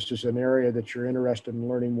good if this is an area that you're interested in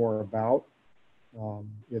learning more about.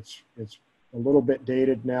 It's a little bit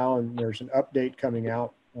dated now, and there's an update coming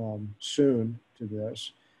out soon to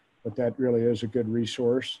this, but that really is a good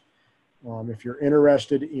resource. If you're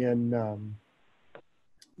interested in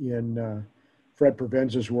Fred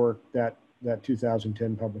Provenza's work, that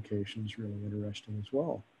 2010 publication is really interesting as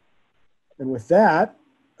well. And with that,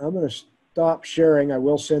 I'm going to stop sharing. I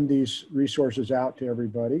will send these resources out to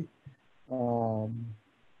everybody.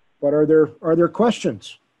 But are there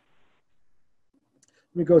questions?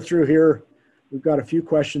 Let me go through here. We've got a few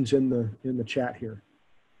questions in the chat here.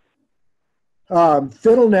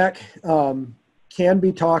 Fiddleneck can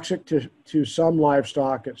be toxic to some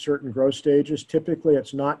livestock at certain growth stages. Typically,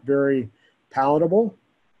 it's not very palatable.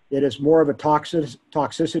 It is more of a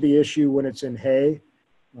toxicity issue when it's in hay,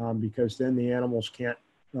 because then the animals can't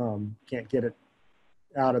get it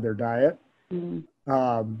out of their diet.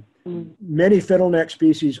 Many fiddleneck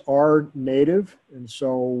species are native, and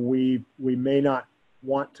so we may not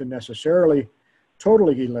want to necessarily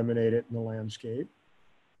totally eliminate it in the landscape.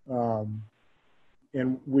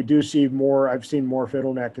 And we do see more, I've seen more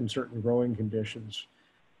fiddleneck in certain growing conditions.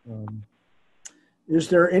 Is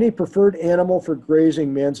there any preferred animal for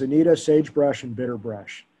grazing manzanita, sagebrush, and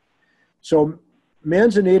bitterbrush? So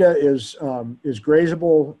manzanita is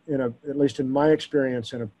grazable at least in my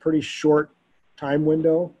experience, in a pretty short time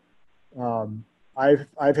window.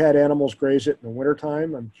 I've had animals graze it in the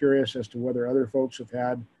wintertime. I'm curious as to whether other folks have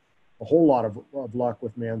had a whole lot of luck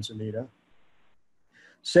with manzanita.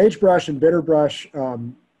 Sagebrush and bitterbrush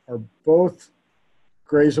are both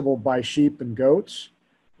grazable by sheep and goats.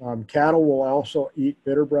 Cattle will also eat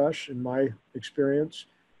bitterbrush in my experience.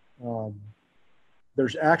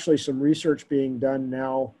 There's actually some research being done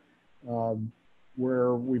now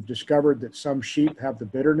where we've discovered that some sheep have the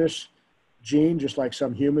bitterness gene, just like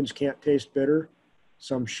some humans can't taste bitter.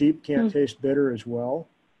 Some sheep can't taste bitter as well.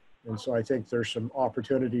 And so I think there's some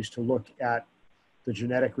opportunities to look at the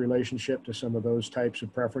genetic relationship to some of those types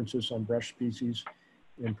of preferences on brush species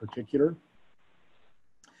in particular.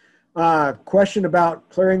 Question about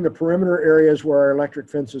clearing the perimeter areas where our electric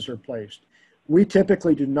fences are placed. We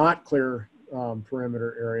typically do not clear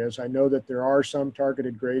perimeter areas. I know that there are some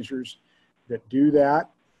targeted grazers that do that.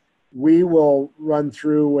 We will run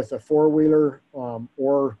through with a four-wheeler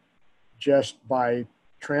or just by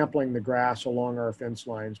trampling the grass along our fence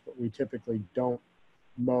lines, but we typically don't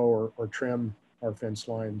mow or trim our fence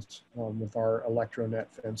lines with our electronet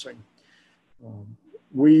fencing.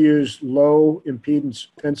 We use low impedance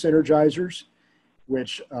fence energizers,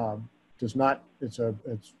 which does not, it's a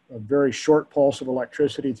very short pulse of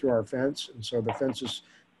electricity through our fence, and so the fences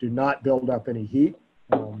do not build up any heat,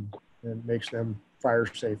 and makes them fire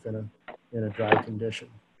safe in a dry condition.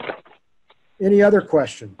 Any other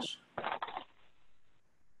questions?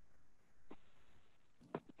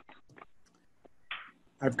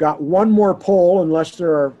 I've got one more poll, unless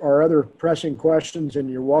there are other pressing questions, and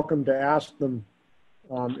you're welcome to ask them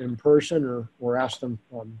in person or ask them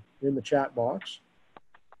in the chat box.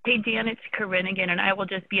 Hey, Dan, it's Corinne again, and I will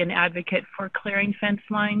just be an advocate for clearing fence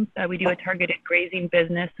lines. We do a targeted grazing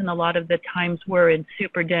business, and a lot of the times we're in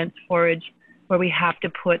super dense forage where we have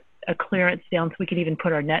to put a clearance down so we can even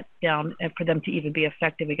put our nets down and for them to even be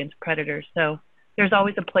effective against predators. So there's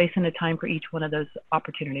always a place and a time for each one of those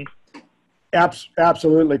opportunities.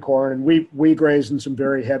 Absolutely, Corin, and we graze in some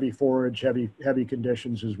very heavy forage, heavy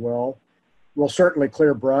conditions as well. We'll certainly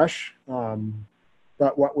clear brush,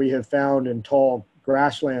 but what we have found in tall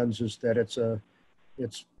grasslands is that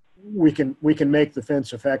we can make the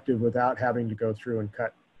fence effective without having to go through and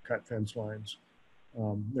cut cut fence lines.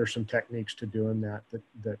 There's some techniques to doing that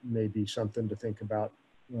may be something to think about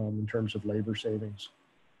in terms of labor savings.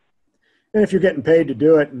 And if you're getting paid to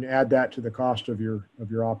do it and add that to the cost of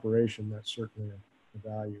your operation, that's certainly a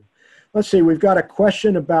value. Let's see, we've got a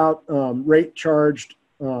question about rate charged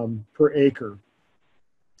per acre.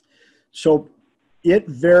 So it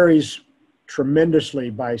varies tremendously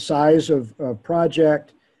by size of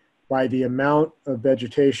project, by the amount of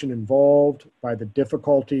vegetation involved, by the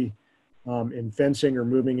difficulty in fencing or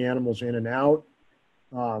moving animals in and out.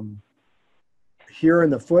 Here in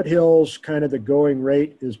the foothills, kind of the going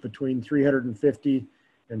rate is between $350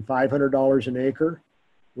 and $500 an acre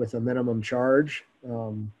with a minimum charge.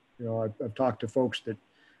 You know, I've talked to folks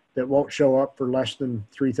that won't show up for less than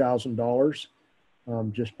 $3,000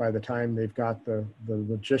 just by the time they've got the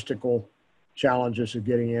logistical challenges of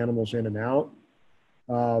getting animals in and out.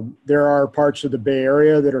 There are parts of the Bay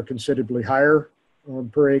Area that are considerably higher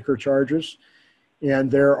per acre charges.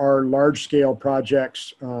 And there are large scale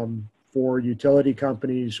projects for utility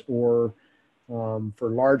companies or for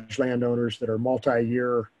large landowners that are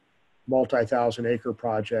multi-year, multi-thousand acre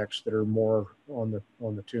projects that are more on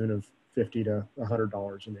the tune of $50 to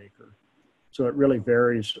 $100 an acre. So it really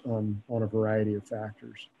varies on a variety of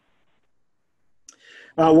factors.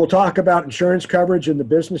 We'll talk about insurance coverage in the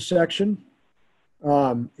business section.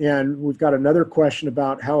 And we've got another question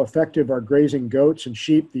about how effective are grazing goats and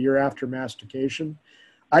sheep the year after mastication.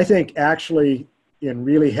 I think actually in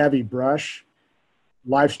really heavy brush,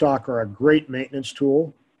 livestock are a great maintenance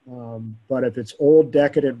tool. But if it's old,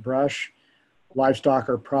 decadent brush, livestock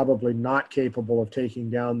are probably not capable of taking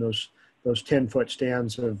down those 10-foot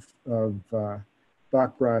stands of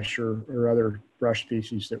buckbrush or other brush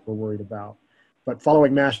species that we're worried about. But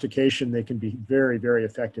following mastication, they can be very, very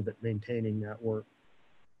effective at maintaining that work.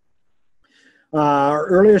 Our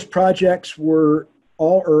earliest projects were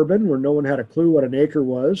all urban, where no one had a clue what an acre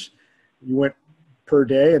was. You went per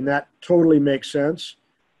day, and that totally makes sense.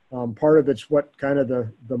 Part of it's what kind of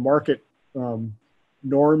the market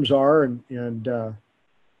norms are, and you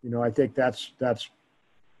know, I think that's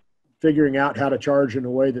figuring out how to charge in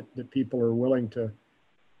a way that people are willing to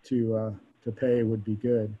pay would be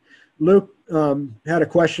good. Luke had a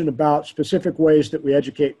question about specific ways that we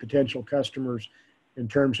educate potential customers in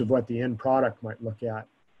terms of what the end product might look at.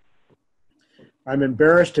 I'm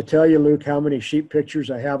embarrassed to tell you, Luke, how many sheep pictures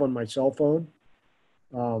I have on my cell phone,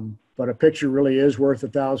 but a picture really is worth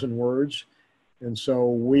 1,000 words. And so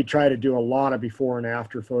we try to do a lot of before and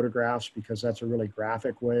after photographs because that's a really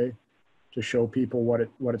graphic way to show people what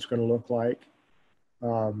it's going to look like.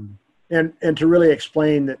 And to really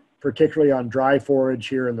explain that, particularly on dry forage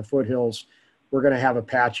here in the foothills, we're going to have a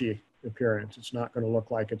patchy appearance. It's not going to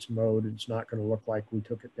look like it's mowed. It's not going to look like we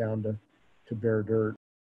took it down to bare dirt.